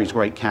maybe Victory's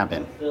great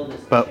cabin,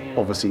 but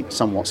obviously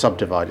somewhat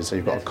subdivided. So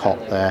you've got a cot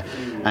there,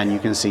 and you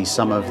can see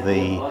some of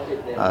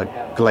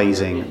the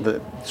glazing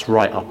that's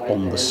right up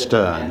on the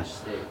stern.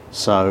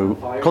 So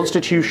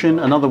Constitution,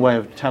 another way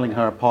of telling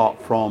her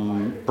apart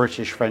from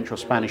British, French or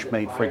Spanish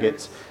made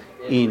frigates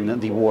in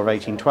the War of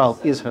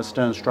 1812, is her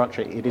stern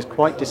structure. It is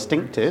quite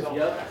distinctive.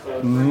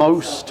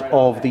 Most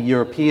of the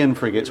European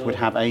frigates would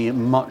have a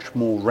much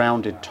more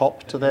rounded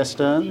top to their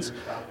sterns.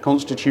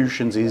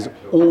 Constitution's is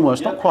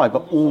almost, not quite,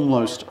 but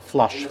almost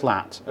flush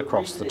flat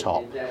across the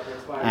top.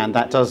 And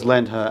that does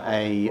lend her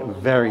a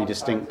very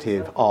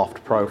distinctive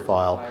aft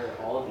profile.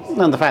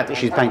 And the fact that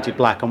she's painted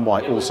black and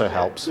white also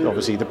helps.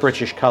 Obviously the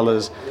British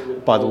colours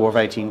by the War of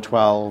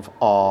 1812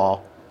 are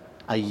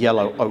a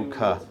yellow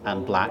ochre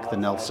and black, the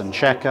Nelson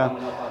checker.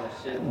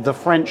 The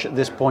French at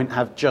this point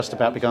have just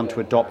about begun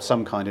to adopt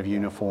some kind of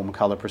uniform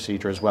colour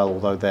procedure as well,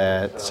 although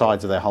their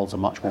sides of their hulls are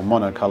much more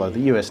monocolour.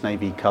 The US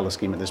Navy colour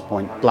scheme at this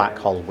point, black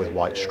hull with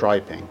white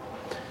striping.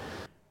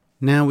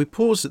 Now we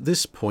pause at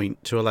this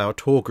point to allow a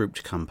tour group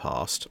to come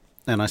past,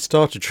 and I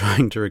started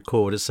trying to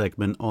record a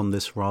segment on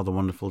this rather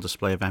wonderful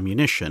display of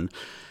ammunition.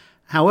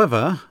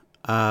 However,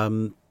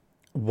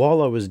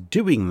 while I was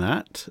doing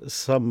that,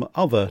 some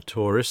other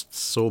tourists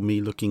saw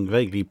me looking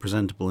vaguely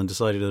presentable and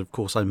decided that, of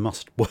course, I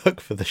must work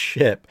for the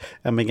ship,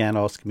 and began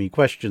asking me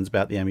questions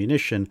about the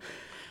ammunition.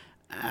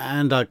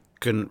 And I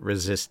couldn't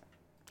resist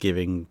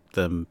giving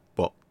them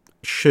what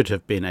should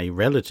have been a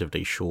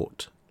relatively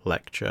short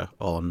lecture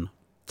on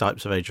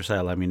types of Age of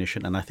Sail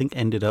ammunition, and I think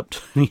ended up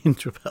turning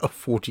into about a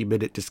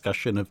 40-minute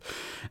discussion of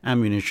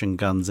ammunition,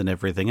 guns, and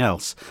everything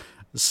else.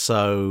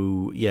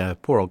 So, yeah,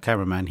 poor old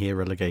cameraman here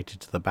relegated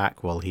to the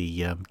back while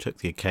he took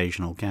the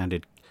occasional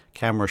candid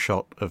camera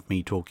shot of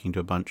me talking to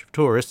a bunch of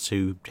tourists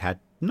who had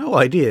no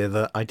idea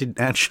that I didn't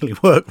actually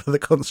work for the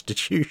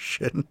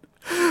Constitution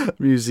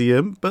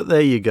Museum. But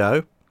there you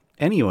go.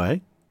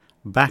 Anyway,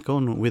 back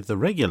on with the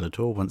regular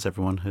tour once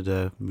everyone had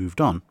moved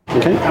on.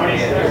 Okay.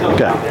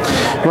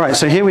 Right,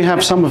 so here we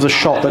have some of the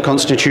shot that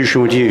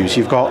Constitution would use.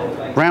 You've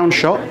got round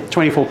shot,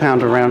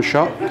 24-pounder round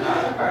shot,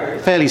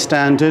 fairly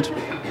standard.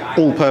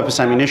 all-purpose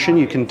ammunition.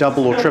 You can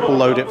double or triple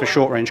load it for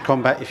short-range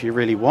combat if you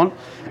really want.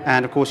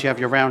 And of course you have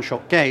your round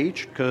shot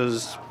gauge,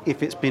 because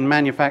if it's been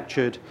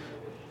manufactured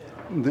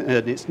and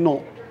it's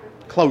not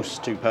close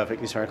to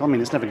perfectly spherical, I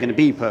mean it's never going to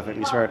be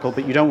perfectly spherical,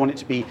 but you don't want it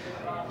to be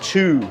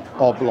too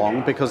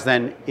oblong, because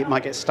then it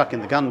might get stuck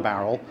in the gun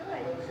barrel.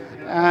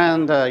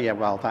 And yeah,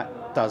 well,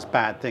 that does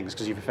bad things,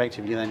 because you've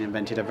effectively then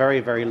invented a very,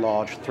 very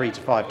large 3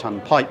 to 5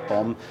 ton pipe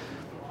bomb.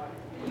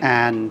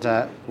 And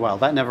well,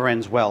 that never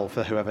ends well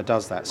for whoever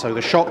does that. So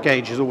the shot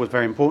gauge is always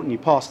very important. You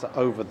pass that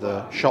over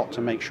the shot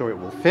to make sure it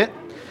will fit.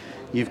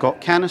 You've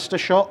got canister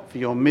shot for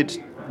your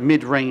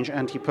mid-range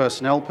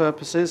anti-personnel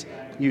purposes.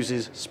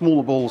 Uses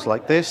smaller balls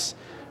like this,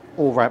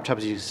 all wrapped up,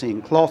 as you can see,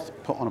 in cloth,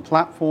 put on a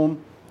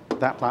platform.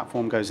 That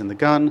platform goes in the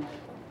gun.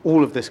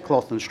 All of this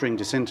cloth and string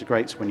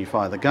disintegrates when you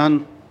fire the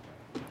gun.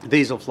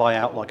 These will fly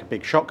out like a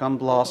big shotgun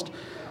blast.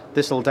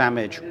 This will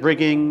damage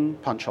rigging,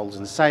 punch holes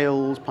in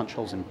sails, punch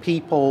holes in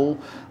people.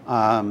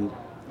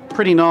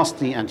 Pretty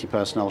nasty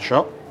anti-personnel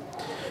shot.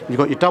 You've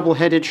got your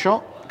double-headed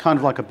shot, kind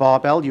of like a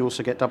barbell. You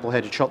also get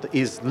double-headed shot that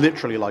is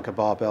literally like a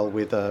barbell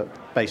with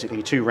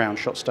basically 2 round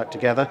shots stuck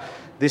together.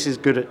 This is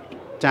good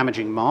at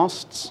damaging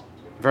masts.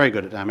 Very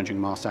good at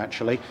damaging masts,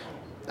 actually.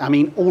 I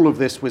mean, all of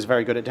this was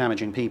very good at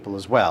damaging people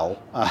as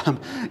well,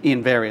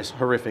 in various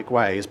horrific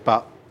ways,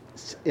 but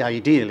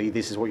ideally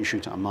this is what you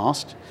shoot at a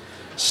mast.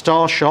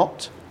 Star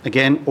shot,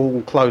 again,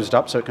 all closed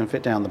up so it can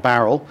fit down the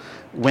barrel.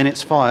 When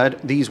it's fired,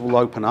 these will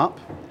open up,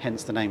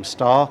 hence the name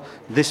Star.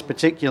 This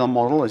particular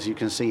model, as you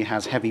can see,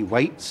 has heavy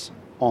weights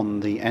on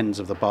the ends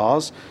of the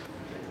bars.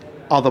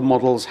 Other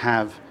models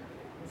have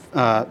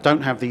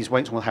don't have these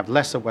weights, will have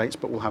lesser weights,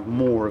 but will have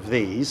more of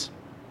these.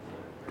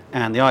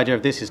 And the idea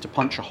of this is to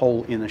punch a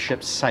hole in a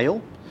ship's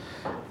sail.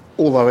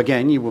 Although,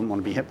 again, you wouldn't want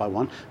to be hit by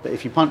one. But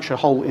if you punch a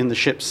hole in the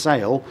ship's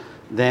sail,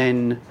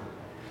 then,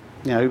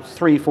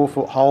 3-4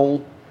 foot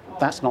hole,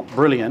 that's not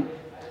brilliant.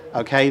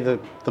 Okay, the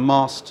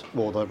mast,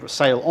 or the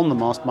sail on the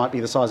mast might be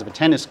the size of a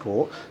tennis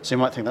court, so you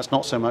might think that's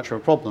not so much of a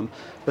problem.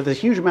 But there's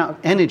a huge amount of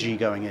energy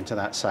going into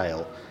that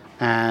sail.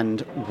 And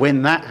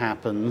when that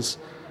happens,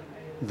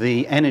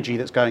 the energy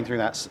that's going through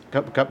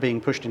that,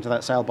 being pushed into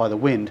that sail by the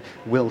wind,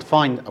 will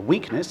find a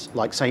weakness,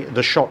 like say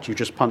the shot you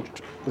just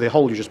punched, the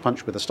hole you just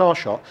punched with a star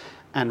shot,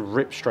 and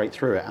rip straight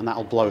through it, and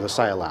that'll blow the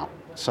sail out.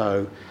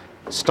 So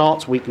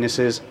starts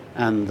weaknesses,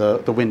 and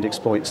the wind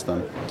exploits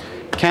them.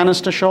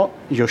 Canister shot,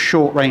 your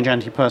short-range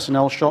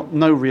anti-personnel shot,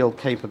 no real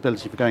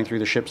capability for going through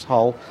the ship's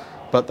hull,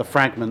 but the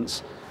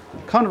fragments,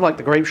 kind of like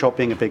the grape shot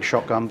being a big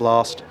shotgun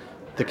blast,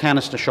 the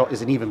canister shot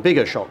is an even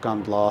bigger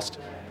shotgun blast,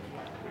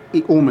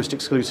 almost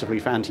exclusively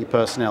for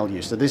anti-personnel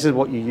use. So this is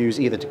what you use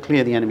either to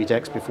clear the enemy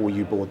decks before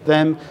you board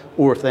them,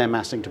 or if they're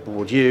massing to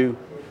board you,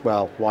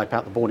 well, wipe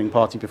out the boarding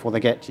party before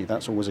they get to you.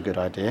 That's always a good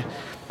idea.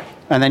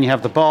 And then you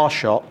have the bar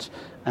shot,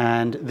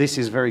 and this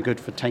is very good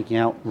for taking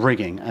out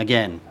rigging.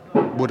 Again,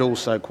 would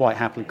also quite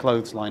happily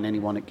clothesline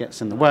anyone it gets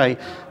in the way,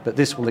 but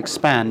this will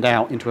expand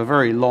out into a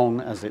very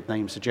long, as the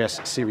name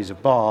suggests, series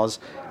of bars,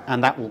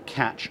 and that will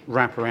catch,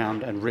 wrap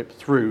around, and rip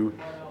through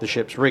the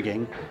ship's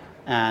rigging.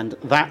 And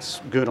that's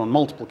good on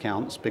multiple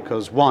counts,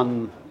 because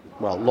one,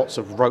 well, lots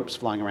of ropes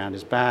flying around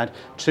is bad.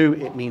 2,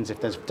 it means if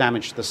there's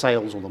damage to the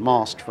sails or the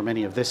mast from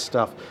any of this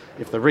stuff,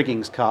 if the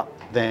rigging's cut,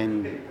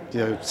 then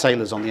the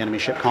sailors on the enemy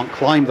ship can't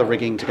climb the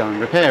rigging to go and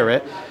repair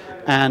it.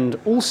 And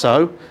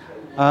also,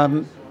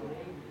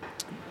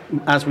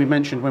 as we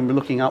mentioned when we're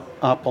looking up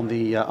on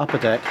the upper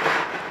deck,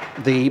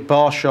 the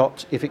bar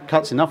shot, if it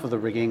cuts enough of the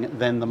rigging,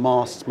 then the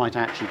masts might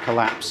actually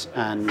collapse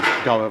and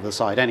go over the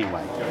side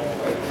anyway.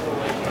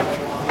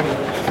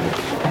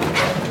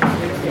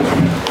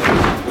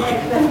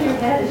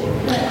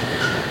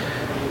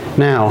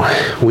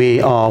 Now, we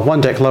are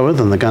 1 deck lower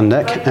than the gun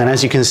deck, and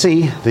as you can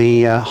see,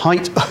 the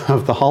height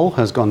of the hull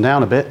has gone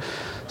down a bit,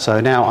 so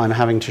now I'm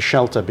having to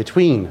shelter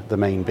between the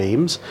main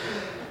beams.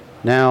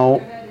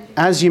 Now,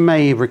 as you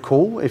may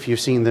recall, if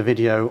you've seen the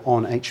video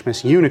on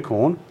HMS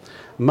Unicorn,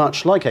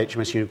 much like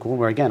HMS Unicorn,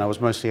 where again I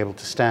was mostly able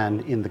to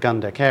stand in the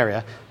gun deck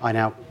area, I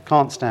now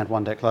can't stand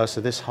 1 deck lower,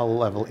 so this hull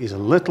level is a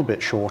little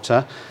bit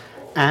shorter.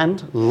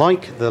 And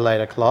like the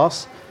later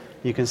class,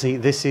 you can see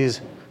this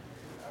is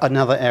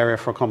another area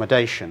for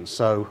accommodation.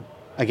 So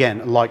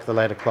again, like the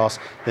later class,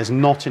 there's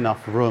not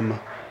enough room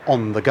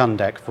on the gun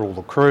deck for all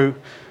the crew.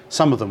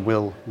 Some of them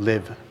will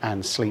live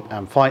and sleep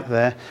and fight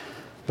there,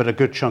 but a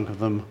good chunk of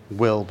them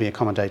will be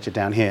accommodated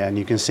down here. And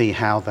you can see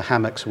how the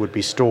hammocks would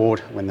be stored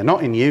when they're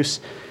not in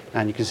use,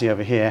 and you can see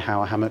over here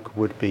how a hammock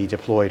would be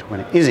deployed when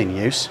it is in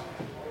use.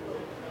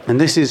 And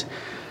this is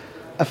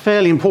a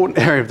fairly important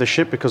area of the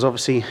ship, because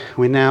obviously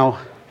we're now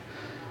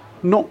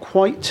not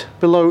quite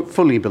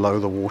fully below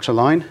the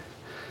waterline,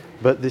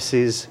 but this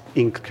is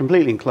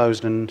completely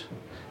enclosed, and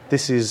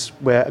this is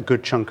where a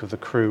good chunk of the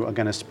crew are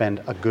going to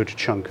spend a good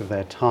chunk of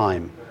their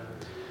time.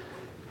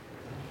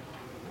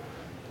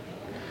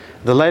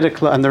 The later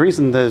and the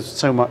reason there's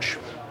so much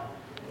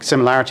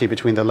similarity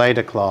between the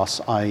later class,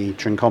 i.e.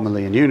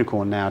 Drachinifel and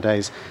Unicorn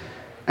nowadays,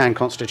 and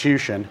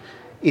Constitution,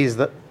 is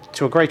that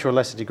to a greater or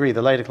lesser degree,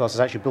 the later class is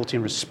actually built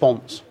in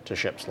response to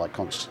ships like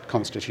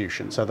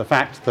Constitution. So the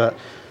fact that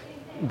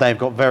they've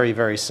got very,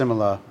 very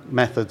similar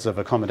methods of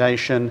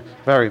accommodation,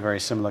 very, very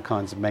similar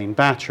kinds of main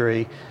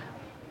battery,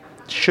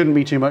 shouldn't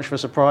be too much of a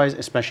surprise,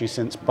 especially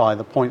since by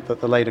the point that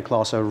the later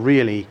class are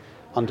really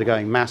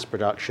undergoing mass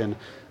production,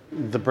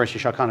 the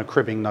British are kind of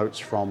cribbing notes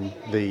from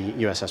the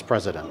USS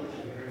President.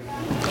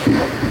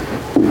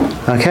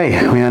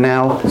 Okay, we are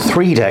now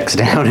 3 decks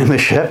down in the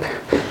ship,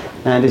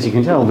 and as you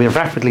can tell, we're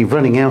rapidly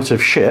running out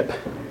of ship.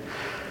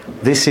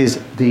 This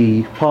is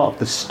the part of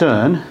the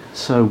stern,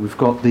 so we've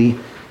got the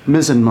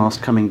mizzen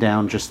mast coming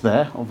down just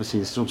there. Obviously,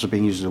 it's also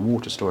being used as a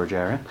water storage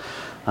area.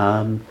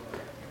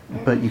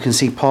 But you can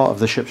see part of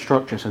the ship's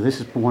structure. So this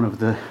is part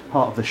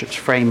of the ship's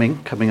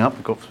framing coming up.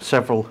 We've got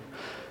several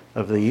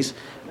of these,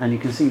 and you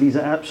can see these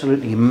are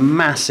absolutely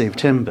massive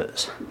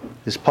timbers.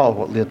 This is part of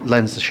what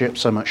lends the ship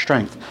so much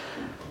strength.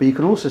 But you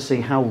can also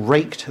see how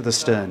raked the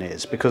stern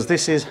is, because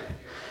this is,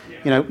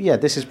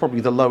 this is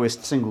probably the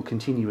lowest single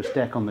continuous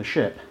deck on the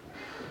ship.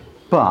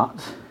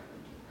 But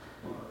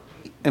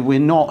we're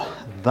not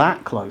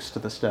that close to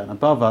the stern.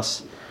 Above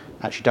us,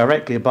 actually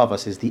directly above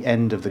us, is the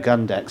end of the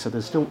gun deck. So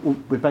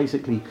we're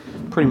basically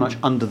pretty much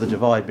under the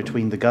divide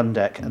between the gun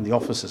deck and the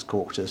officers'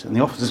 quarters. And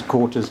the officers'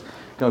 quarters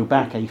go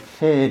back a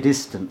fair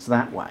distance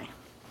that way.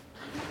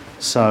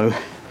 So,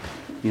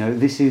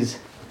 this is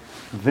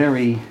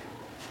very,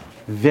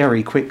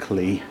 very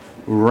quickly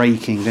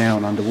raking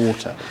down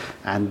underwater.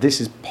 And this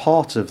is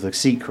part of the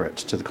secret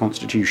to the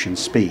Constitution's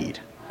speed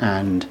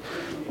and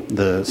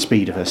the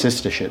speed of her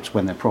sister ships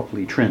when they're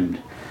properly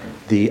trimmed.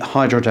 The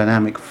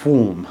hydrodynamic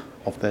form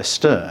of their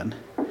stern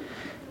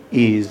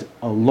has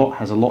a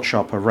lot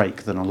sharper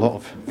rake than a lot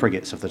of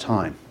frigates of the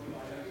time,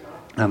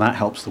 and that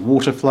helps the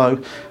water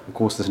flow. Of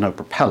course, there's no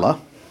propeller,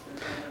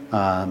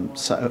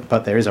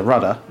 but there is a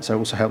rudder, so it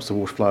also helps the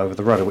water flow over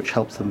the rudder, which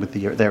helps them with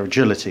their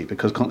agility,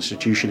 because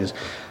Constitution is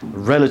a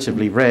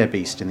relatively rare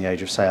beast in the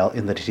Age of Sail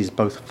in that it is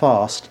both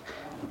fast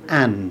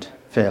and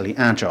fairly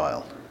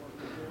agile.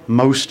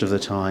 Most of the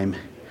time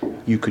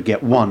you could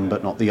get one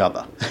but not the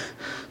other.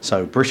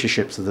 So British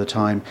ships of the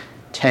time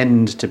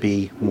tend to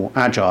be more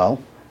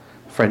agile.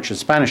 French and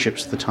Spanish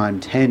ships of the time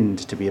tend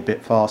to be a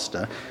bit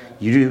faster.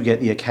 You do get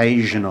the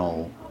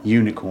occasional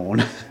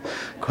unicorn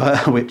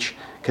which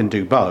can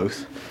do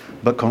both,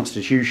 but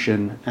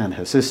Constitution and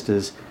her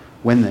sisters,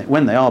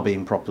 when they are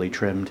being properly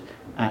trimmed,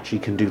 actually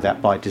can do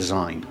that by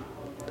design.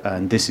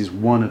 And this is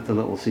one of the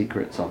little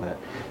secrets of it,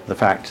 the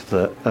fact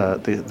that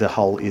the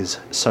hull is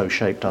so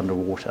shaped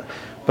underwater.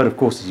 But of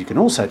course, as you can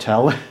also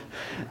tell,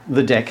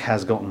 the deck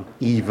has gotten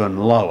even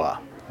lower,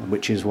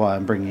 which is why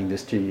I'm bringing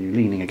this to you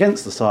leaning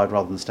against the side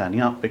rather than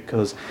standing up,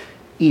 because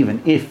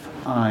even if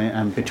I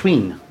am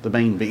between the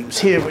main beams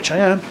here, which I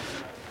am,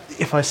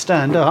 if I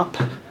stand up,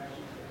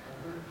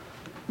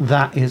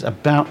 that is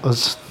about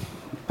as...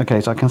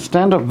 Okay, so I can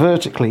stand up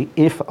vertically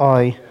if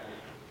I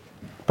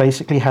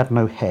basically had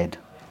no head,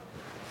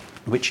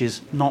 which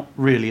is not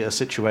really a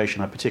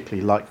situation I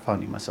particularly like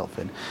finding myself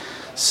in.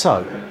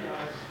 So,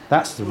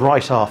 that's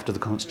right after the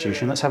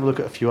Constitution. Let's have a look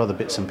at a few other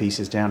bits and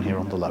pieces down here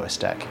on the lowest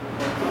deck.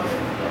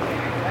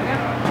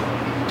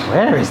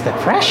 Where is the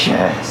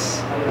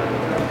precious?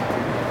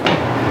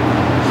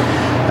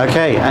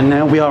 Okay, and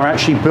now we are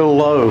actually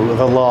below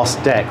the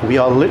last deck. We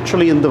are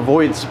literally in the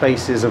void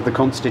spaces of the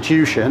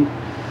Constitution.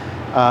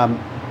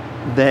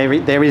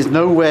 There is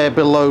nowhere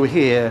below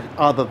here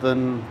other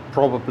than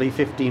probably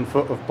 15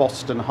 foot of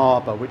Boston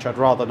Harbour, which I'd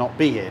rather not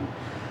be in.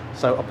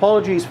 So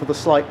apologies for the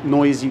slight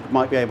noise you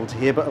might be able to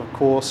hear, but of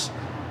course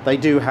they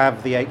do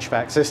have the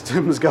HVAC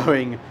systems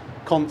going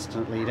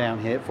constantly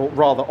down here for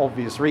rather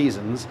obvious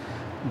reasons.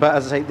 But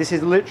as I say, this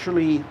is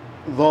literally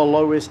the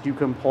lowest you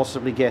can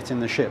possibly get in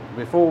the ship.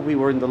 Before we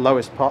were in the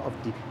lowest part of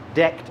the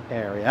decked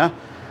area,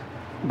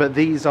 but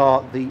these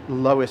are the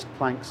lowest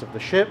planks of the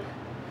ship.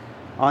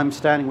 I'm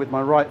standing with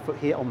my right foot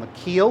here on the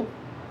keel,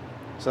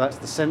 so that's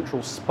the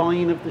central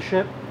spine of the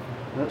ship.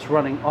 That's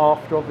running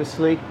aft,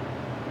 obviously.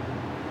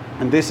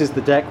 And this is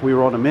the deck we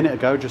were on a minute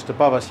ago. Just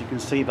above us you can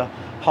see the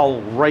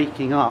hull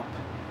raking up.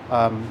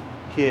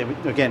 Here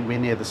again we're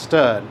near the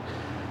stern,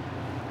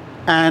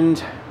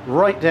 and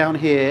right down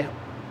here,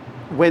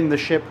 when the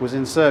ship was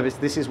in service,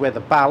 this is where the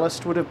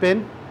ballast would have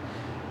been,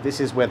 this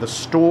is where the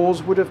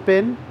stores would have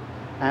been.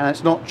 And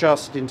it's not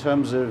just in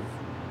terms of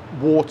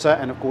water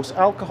and of course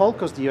alcohol,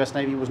 because the US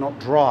Navy was not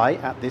dry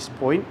at this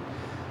point.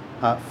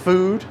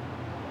 Food,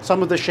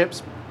 some of the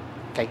ships,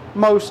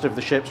 most of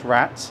the ships'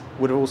 rats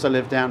would have also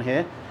lived down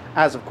here,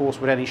 as of course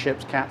would any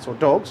ship's cats or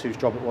dogs, whose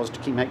job it was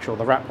to make sure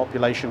the rat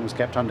population was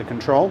kept under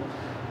control.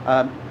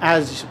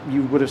 As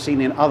you would have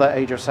seen in other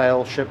Age of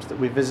Sail ships that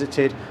we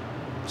visited,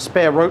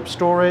 spare rope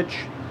storage,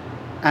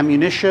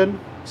 ammunition,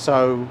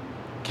 so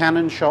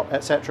cannon shot,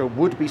 etc.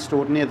 would be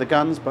stored near the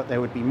guns, but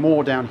there would be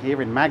more down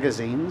here in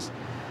magazines.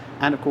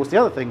 And of course the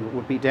other thing that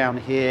would be down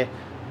here,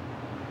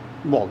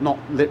 well, not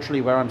literally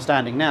where I'm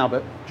standing now,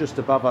 but just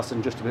above us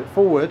and just a bit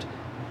forward,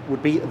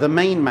 would be the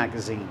main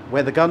magazine,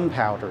 where the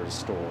gunpowder is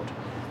stored.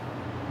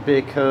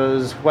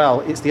 because,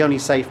 well, it's the only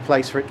safe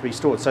place for it to be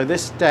stored. So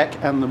this deck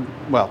and the,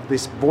 well,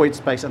 this void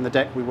space and the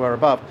deck we were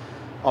above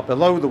are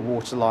below the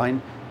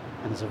waterline,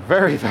 and there's a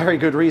very, very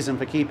good reason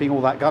for keeping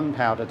all that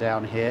gunpowder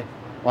down here.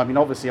 Well, I mean,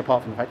 obviously,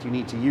 apart from the fact you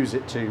need to use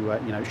it to,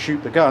 you know,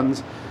 shoot the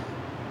guns,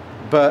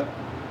 but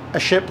a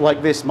ship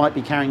like this might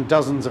be carrying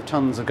dozens of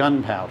tons of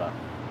gunpowder.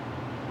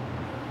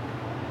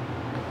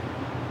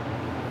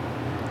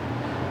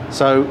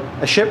 So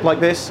a ship like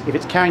this, if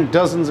it's carrying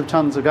dozens of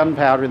tons of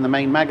gunpowder in the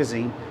main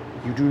magazine,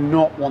 you do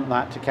not want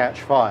that to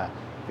catch fire.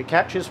 If it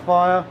catches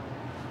fire,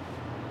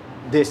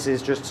 this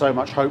is just so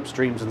much hope,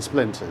 streams and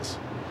splinters.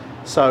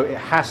 So it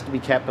has to be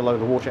kept below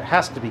the water. It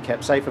has to be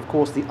kept safe. Of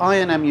course, the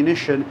iron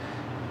ammunition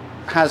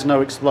has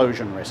no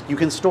explosion risk. You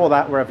can store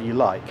that wherever you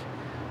like,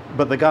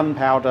 but the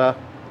gunpowder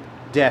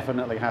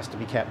definitely has to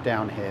be kept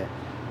down here.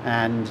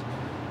 And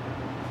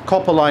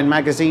copper line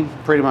magazine,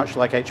 pretty much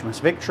like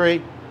HMS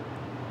Victory,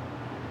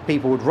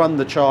 people would run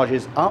the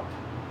charges up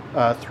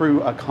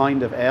through a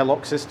kind of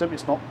airlock system.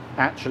 It's not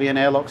actually an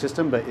airlock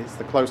system, but it's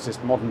the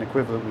closest modern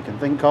equivalent we can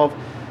think of,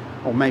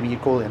 or maybe you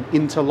call it an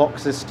interlock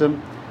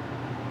system,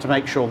 to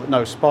make sure that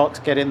no sparks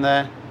get in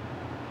there.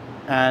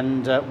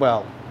 And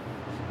well,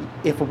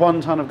 if a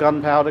 1 ton of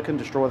gunpowder can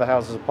destroy the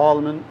Houses of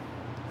Parliament,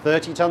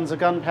 30 tons of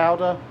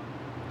gunpowder,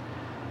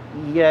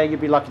 yeah,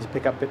 you'd be lucky to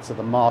pick up bits of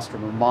the mast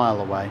from a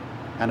mile away.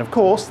 And of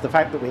course, the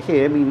fact that we're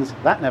here means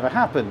that never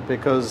happened,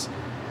 because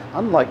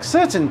unlike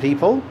certain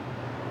people,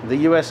 the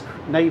US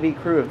Navy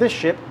crew of this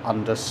ship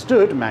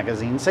understood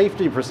magazine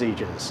safety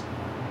procedures.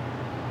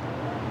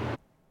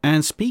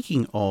 And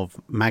speaking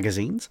of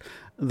magazines,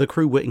 the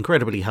crew were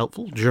incredibly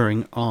helpful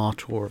during our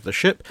tour of the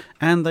ship,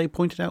 and they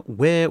pointed out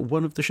where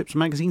one of the ship's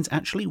magazines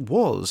actually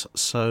was.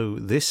 So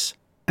this,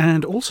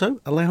 and also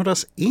allowed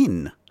us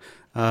in.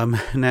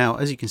 Now,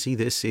 as you can see,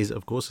 this is,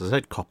 of course, as I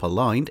said, copper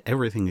lined.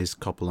 Everything is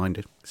copper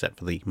lined except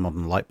for the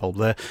modern light bulb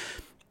there.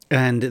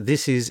 And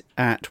this is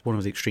at one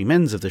of the extreme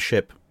ends of the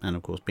ship, and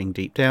of course being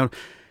deep down,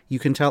 you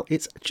can tell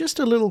it's just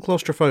a little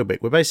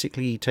claustrophobic. We're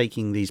basically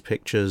taking these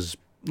pictures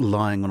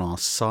lying on our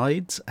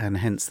sides, and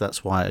hence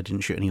that's why I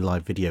didn't shoot any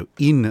live video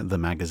in the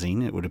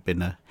magazine. It would have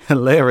been a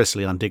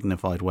hilariously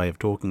undignified way of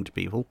talking to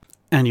people.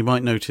 And you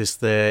might notice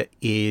there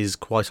is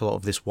quite a lot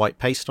of this white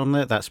paste on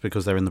there. That's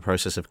because they're in the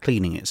process of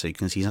cleaning it. So you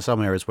can see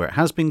some areas where it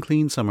has been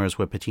cleaned, some areas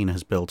where patina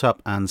has built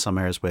up, and some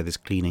areas where this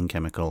cleaning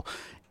chemical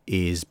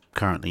is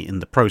currently in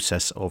the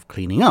process of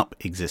cleaning up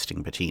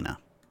existing patina.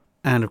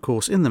 And of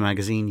course, in the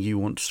magazine, you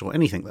want to store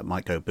anything that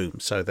might go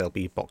boom. So there'll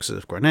be boxes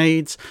of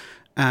grenades,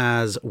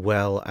 as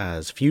well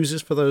as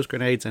fuses for those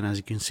grenades, and as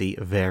you can see,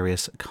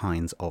 various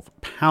kinds of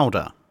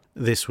powder.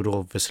 This would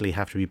obviously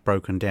have to be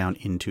broken down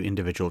into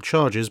individual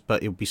charges,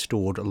 but it would be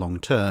stored long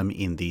term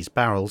in these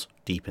barrels,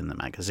 deep in the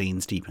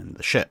magazines, deep in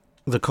the ship.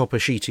 The copper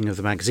sheeting of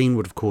the magazine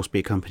would of course be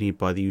accompanied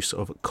by the use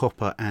of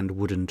copper and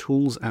wooden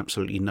tools,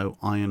 absolutely no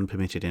iron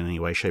permitted in any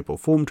way, shape or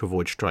form to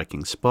avoid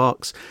striking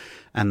sparks,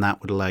 and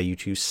that would allow you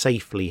to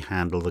safely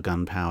handle the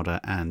gunpowder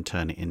and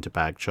turn it into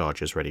bag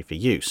charges ready for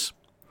use.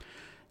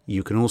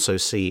 You can also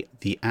see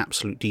the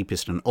absolute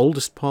deepest and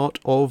oldest part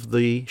of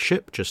the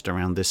ship just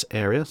around this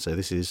area. So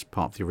this is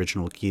part of the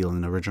original keel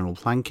and original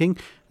planking,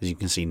 as you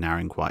can see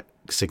narrowing quite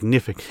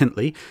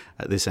significantly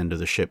at this end of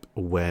the ship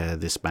where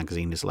this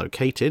magazine is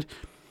located.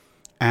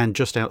 And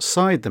just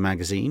outside the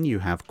magazine you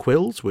have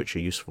quills, which are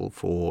useful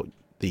for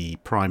the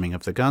priming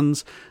of the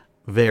guns.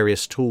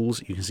 Various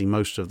tools, you can see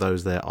most of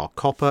those there are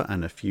copper,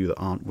 and a few that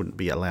aren't wouldn't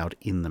be allowed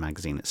in the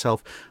magazine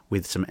itself,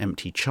 with some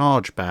empty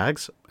charge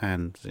bags,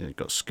 and you've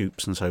got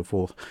scoops and so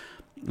forth,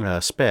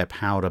 spare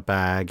powder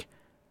bag,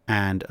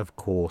 and of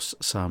course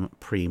some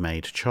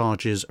pre-made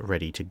charges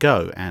ready to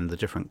go. And the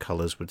different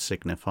colours would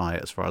signify,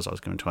 as far as I was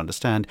going to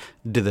understand,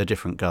 the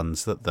different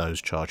guns that those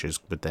charges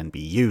would then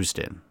be used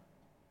in.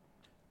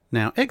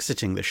 Now,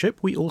 exiting the ship,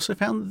 we also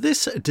found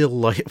this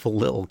delightful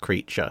little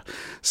creature.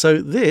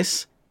 So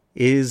this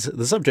is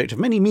the subject of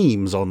many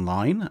memes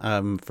online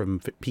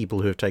from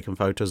people who have taken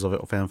photos of it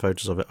or found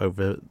photos of it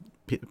over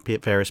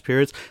various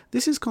periods.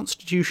 This is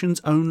Constitution's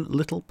own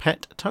little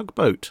pet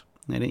tugboat.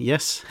 And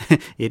yes,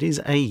 it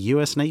is a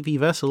US Navy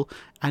vessel,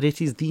 and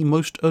it is the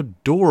most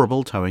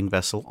adorable towing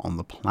vessel on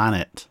the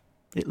planet.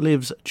 It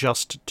lives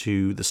just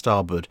to the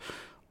starboard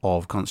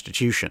of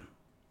Constitution.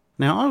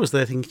 Now, I was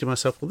there thinking to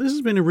myself, well, this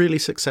has been a really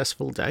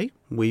successful day.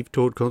 We've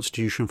toured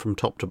Constitution from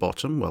top to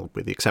bottom, well,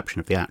 with the exception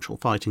of the actual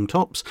fighting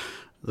tops.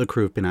 The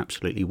crew have been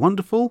absolutely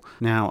wonderful.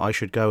 Now I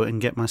should go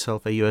and get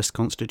myself a US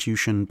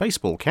Constitution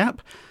baseball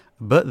cap.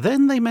 But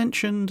then they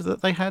mentioned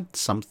that they had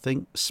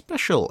something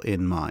special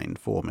in mind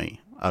for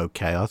me.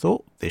 Okay, I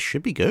thought, this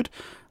should be good.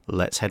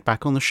 Let's head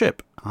back on the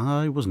ship.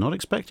 I was not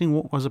expecting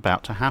what was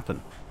about to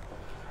happen.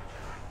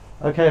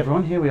 Okay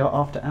everyone, here we are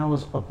after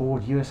hours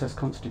aboard USS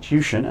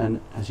Constitution,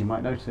 and as you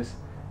might notice,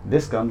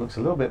 this gun looks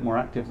a little bit more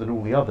active than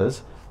all the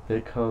others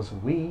because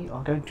we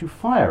are going to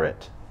fire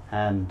it.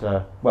 And,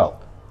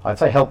 well, I'd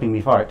say helping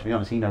me fire it, to be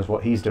honest. He knows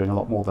what he's doing a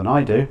lot more than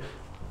I do.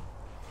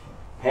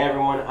 Hey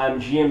everyone, I'm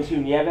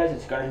GM2 Nieves.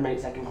 It's Gunner's Mate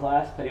 2nd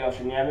Class, Petty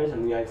Officer Nieves. I'm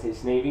in the United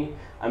States Navy.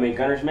 I'm a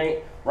Gunner's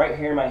Mate. Right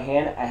here in my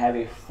hand, I have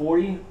a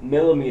 40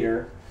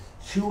 millimeter,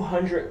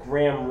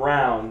 200-gram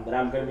round that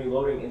I'm going to be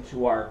loading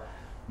into our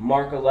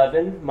Mark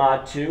 11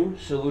 Mod 2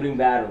 saluting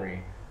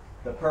battery.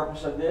 The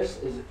purpose of this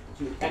is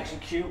to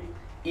execute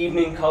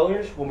evening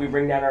colors when we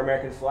bring down our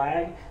American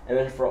flag, and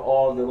then for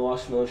all the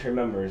lost military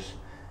members.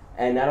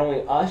 And not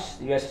only us,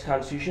 the USS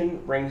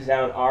Constitution, brings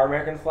down our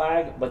American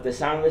flag, but the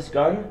sound of this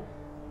gun,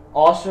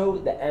 also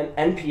the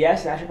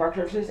NPS, National Park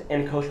Services,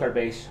 and Coast Guard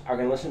base are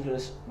going to listen to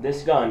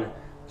this gun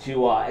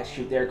to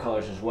execute their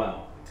colors as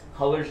well.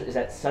 Colors is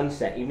at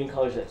sunset, evening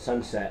colors at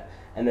sunset.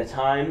 And the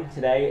time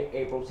today,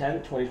 April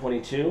 10th,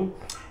 2022,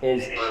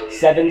 is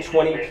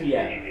 7:20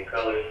 p.m.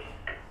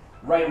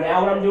 Right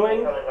now what I'm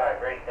doing,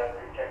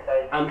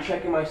 I'm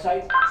checking my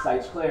sights,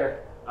 sights clear.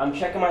 I'm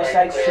checking my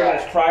sights 2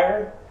 minutes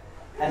prior.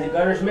 As a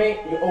gunner's mate,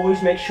 you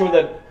always make sure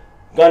the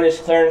gun is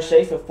clear and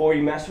safe before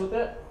you mess with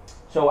it.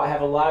 So I have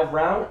a live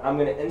round. I'm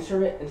going to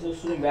insert it into the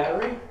saluting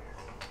battery.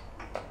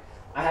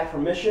 I have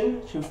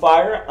permission to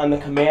fire on the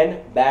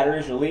command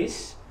battery's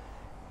release.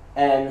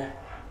 And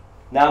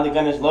now the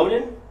gun is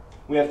loaded.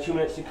 We have 2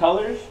 minutes to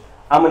colors.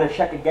 I'm going to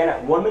check again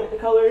at 1 minute to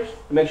colors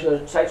to make sure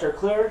the sights are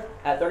clear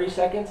at 30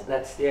 seconds, and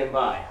that's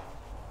standby.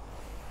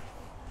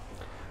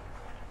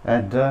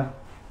 And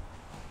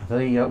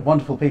the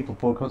wonderful people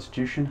for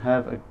Constitution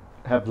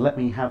have let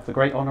me have the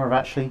great honour of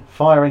actually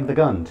firing the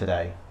gun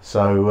today.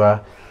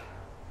 So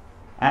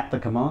at the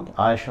command,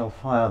 I shall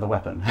fire the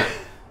weapon.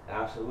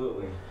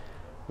 Absolutely.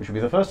 Which will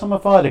be the first time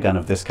I've fired a gun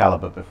of this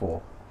caliber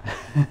before.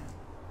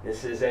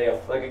 This is a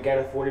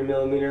 40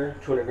 millimeter,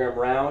 200-gram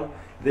round.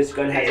 This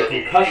gun has a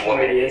concussion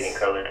radius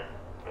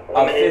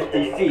of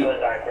 50 feet.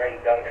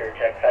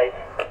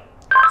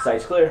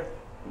 Sights clear.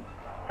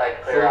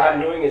 So what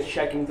I'm doing is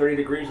checking 30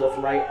 degrees left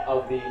and right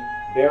of the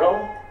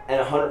barrel and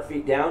 100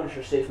 feet down, just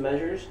for safe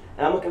measures.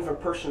 And I'm looking for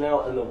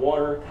personnel in the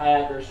water,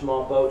 kayakers,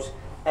 small boats,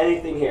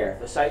 anything here.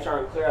 If the sights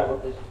aren't clear, I'll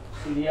let the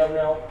CDO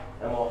know,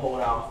 and we'll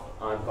hold off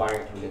on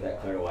firing until we get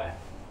that cleared away.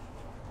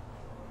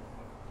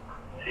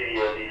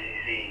 CDO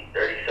DCC,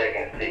 30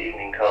 seconds to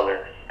evening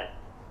colors.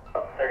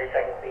 30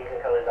 seconds to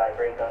evening colors, I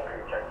break gun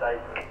crew, check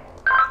sights.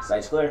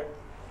 Sights clear.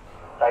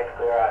 Sights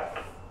clear,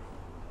 aye.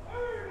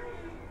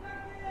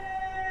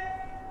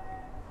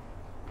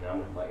 Now I'm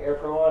going to put my air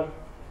pro on.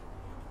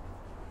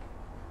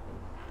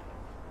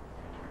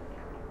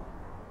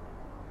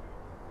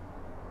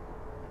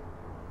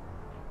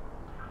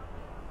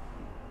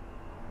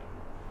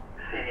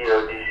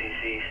 CDO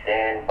DCC,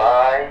 stand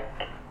by.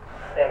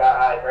 Stand by,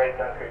 aye, break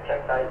gun crew,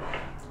 check sights.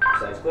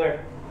 Sights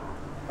clear.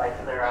 Sights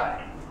clear,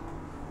 aye.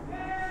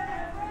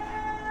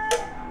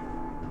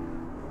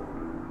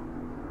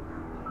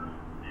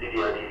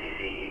 CDO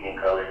DCC, evening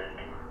colors.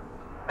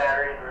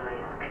 Batteries released.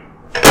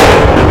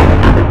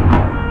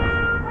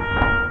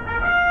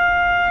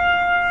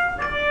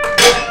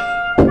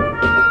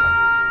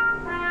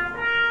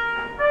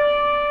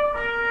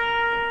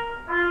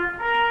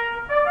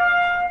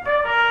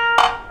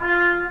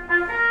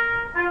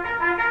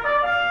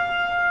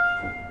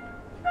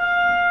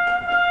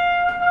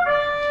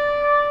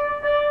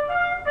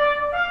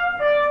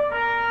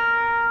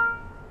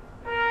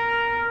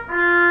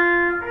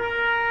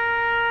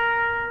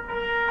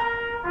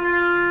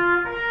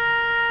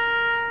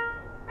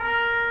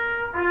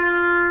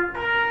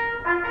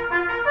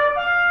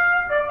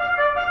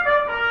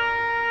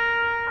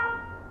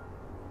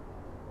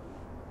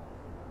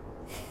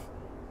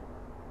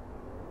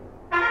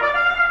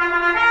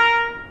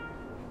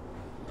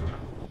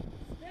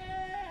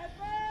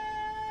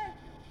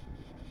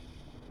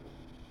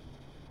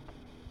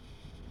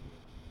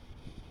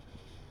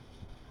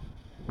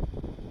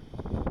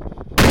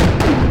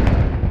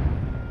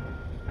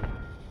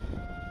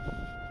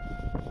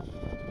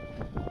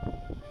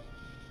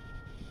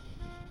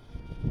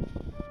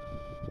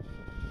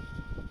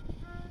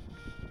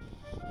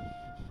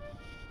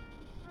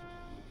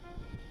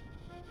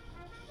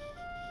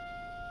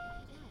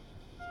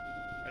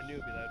 I knew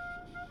it'd be loud.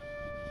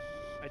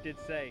 I did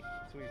say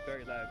it's going to be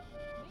very loud.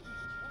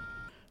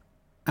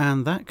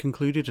 And that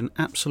concluded an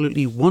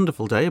absolutely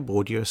wonderful day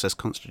aboard USS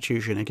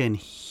Constitution. Again,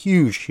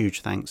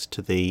 huge thanks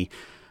to the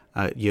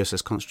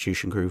USS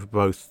Constitution crew for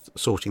both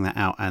sorting that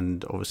out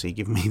and obviously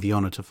giving me the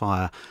honour to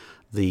fire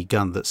the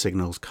gun that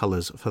signals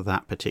colours for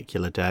that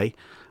particular day.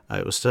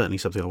 It was certainly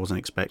something I wasn't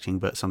expecting,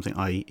 but something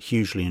I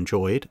hugely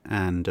enjoyed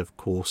and, of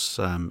course,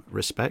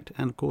 respect.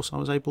 And, of course, I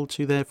was able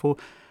to, therefore,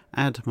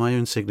 add my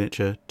own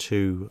signature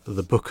to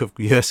the book of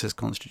USS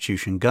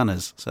Constitution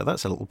Gunners. So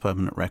that's a little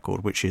permanent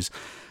record, which is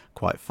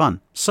quite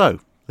fun. So,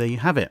 there you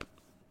have it.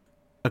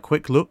 A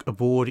quick look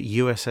aboard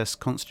USS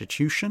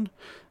Constitution,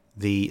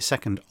 the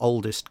second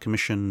oldest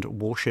commissioned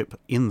warship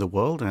in the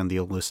world and the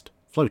oldest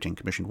floating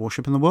commissioned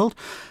warship in the world.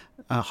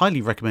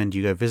 Highly recommend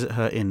you go visit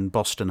her in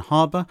Boston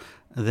Harbor.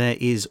 There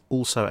is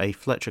also a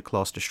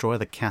Fletcher-class destroyer,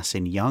 the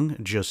Cassin Young,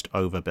 just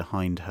over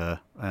behind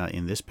her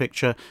in this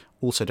picture.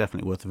 Also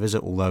definitely worth a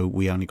visit, although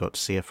we only got to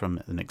see her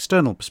from an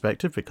external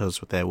perspective because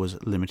there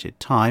was limited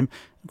time.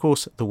 Of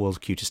course, the world's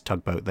cutest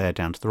tugboat there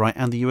down to the right,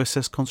 and the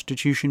USS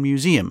Constitution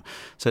Museum.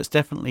 So it's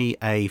definitely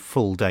a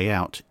full day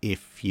out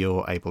if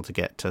you're able to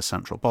get to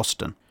central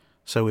Boston.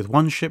 So with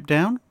one ship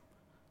down,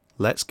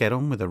 let's get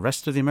on with the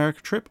rest of the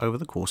America trip over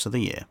the course of the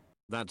year.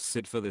 That's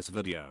it for this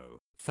video.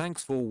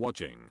 Thanks for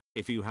watching.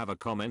 If you have a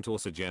comment or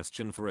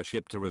suggestion for a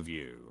ship to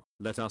review,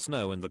 let us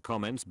know in the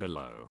comments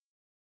below.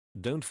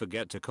 Don't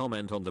forget to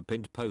comment on the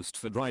pinned post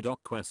for dry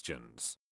dock questions.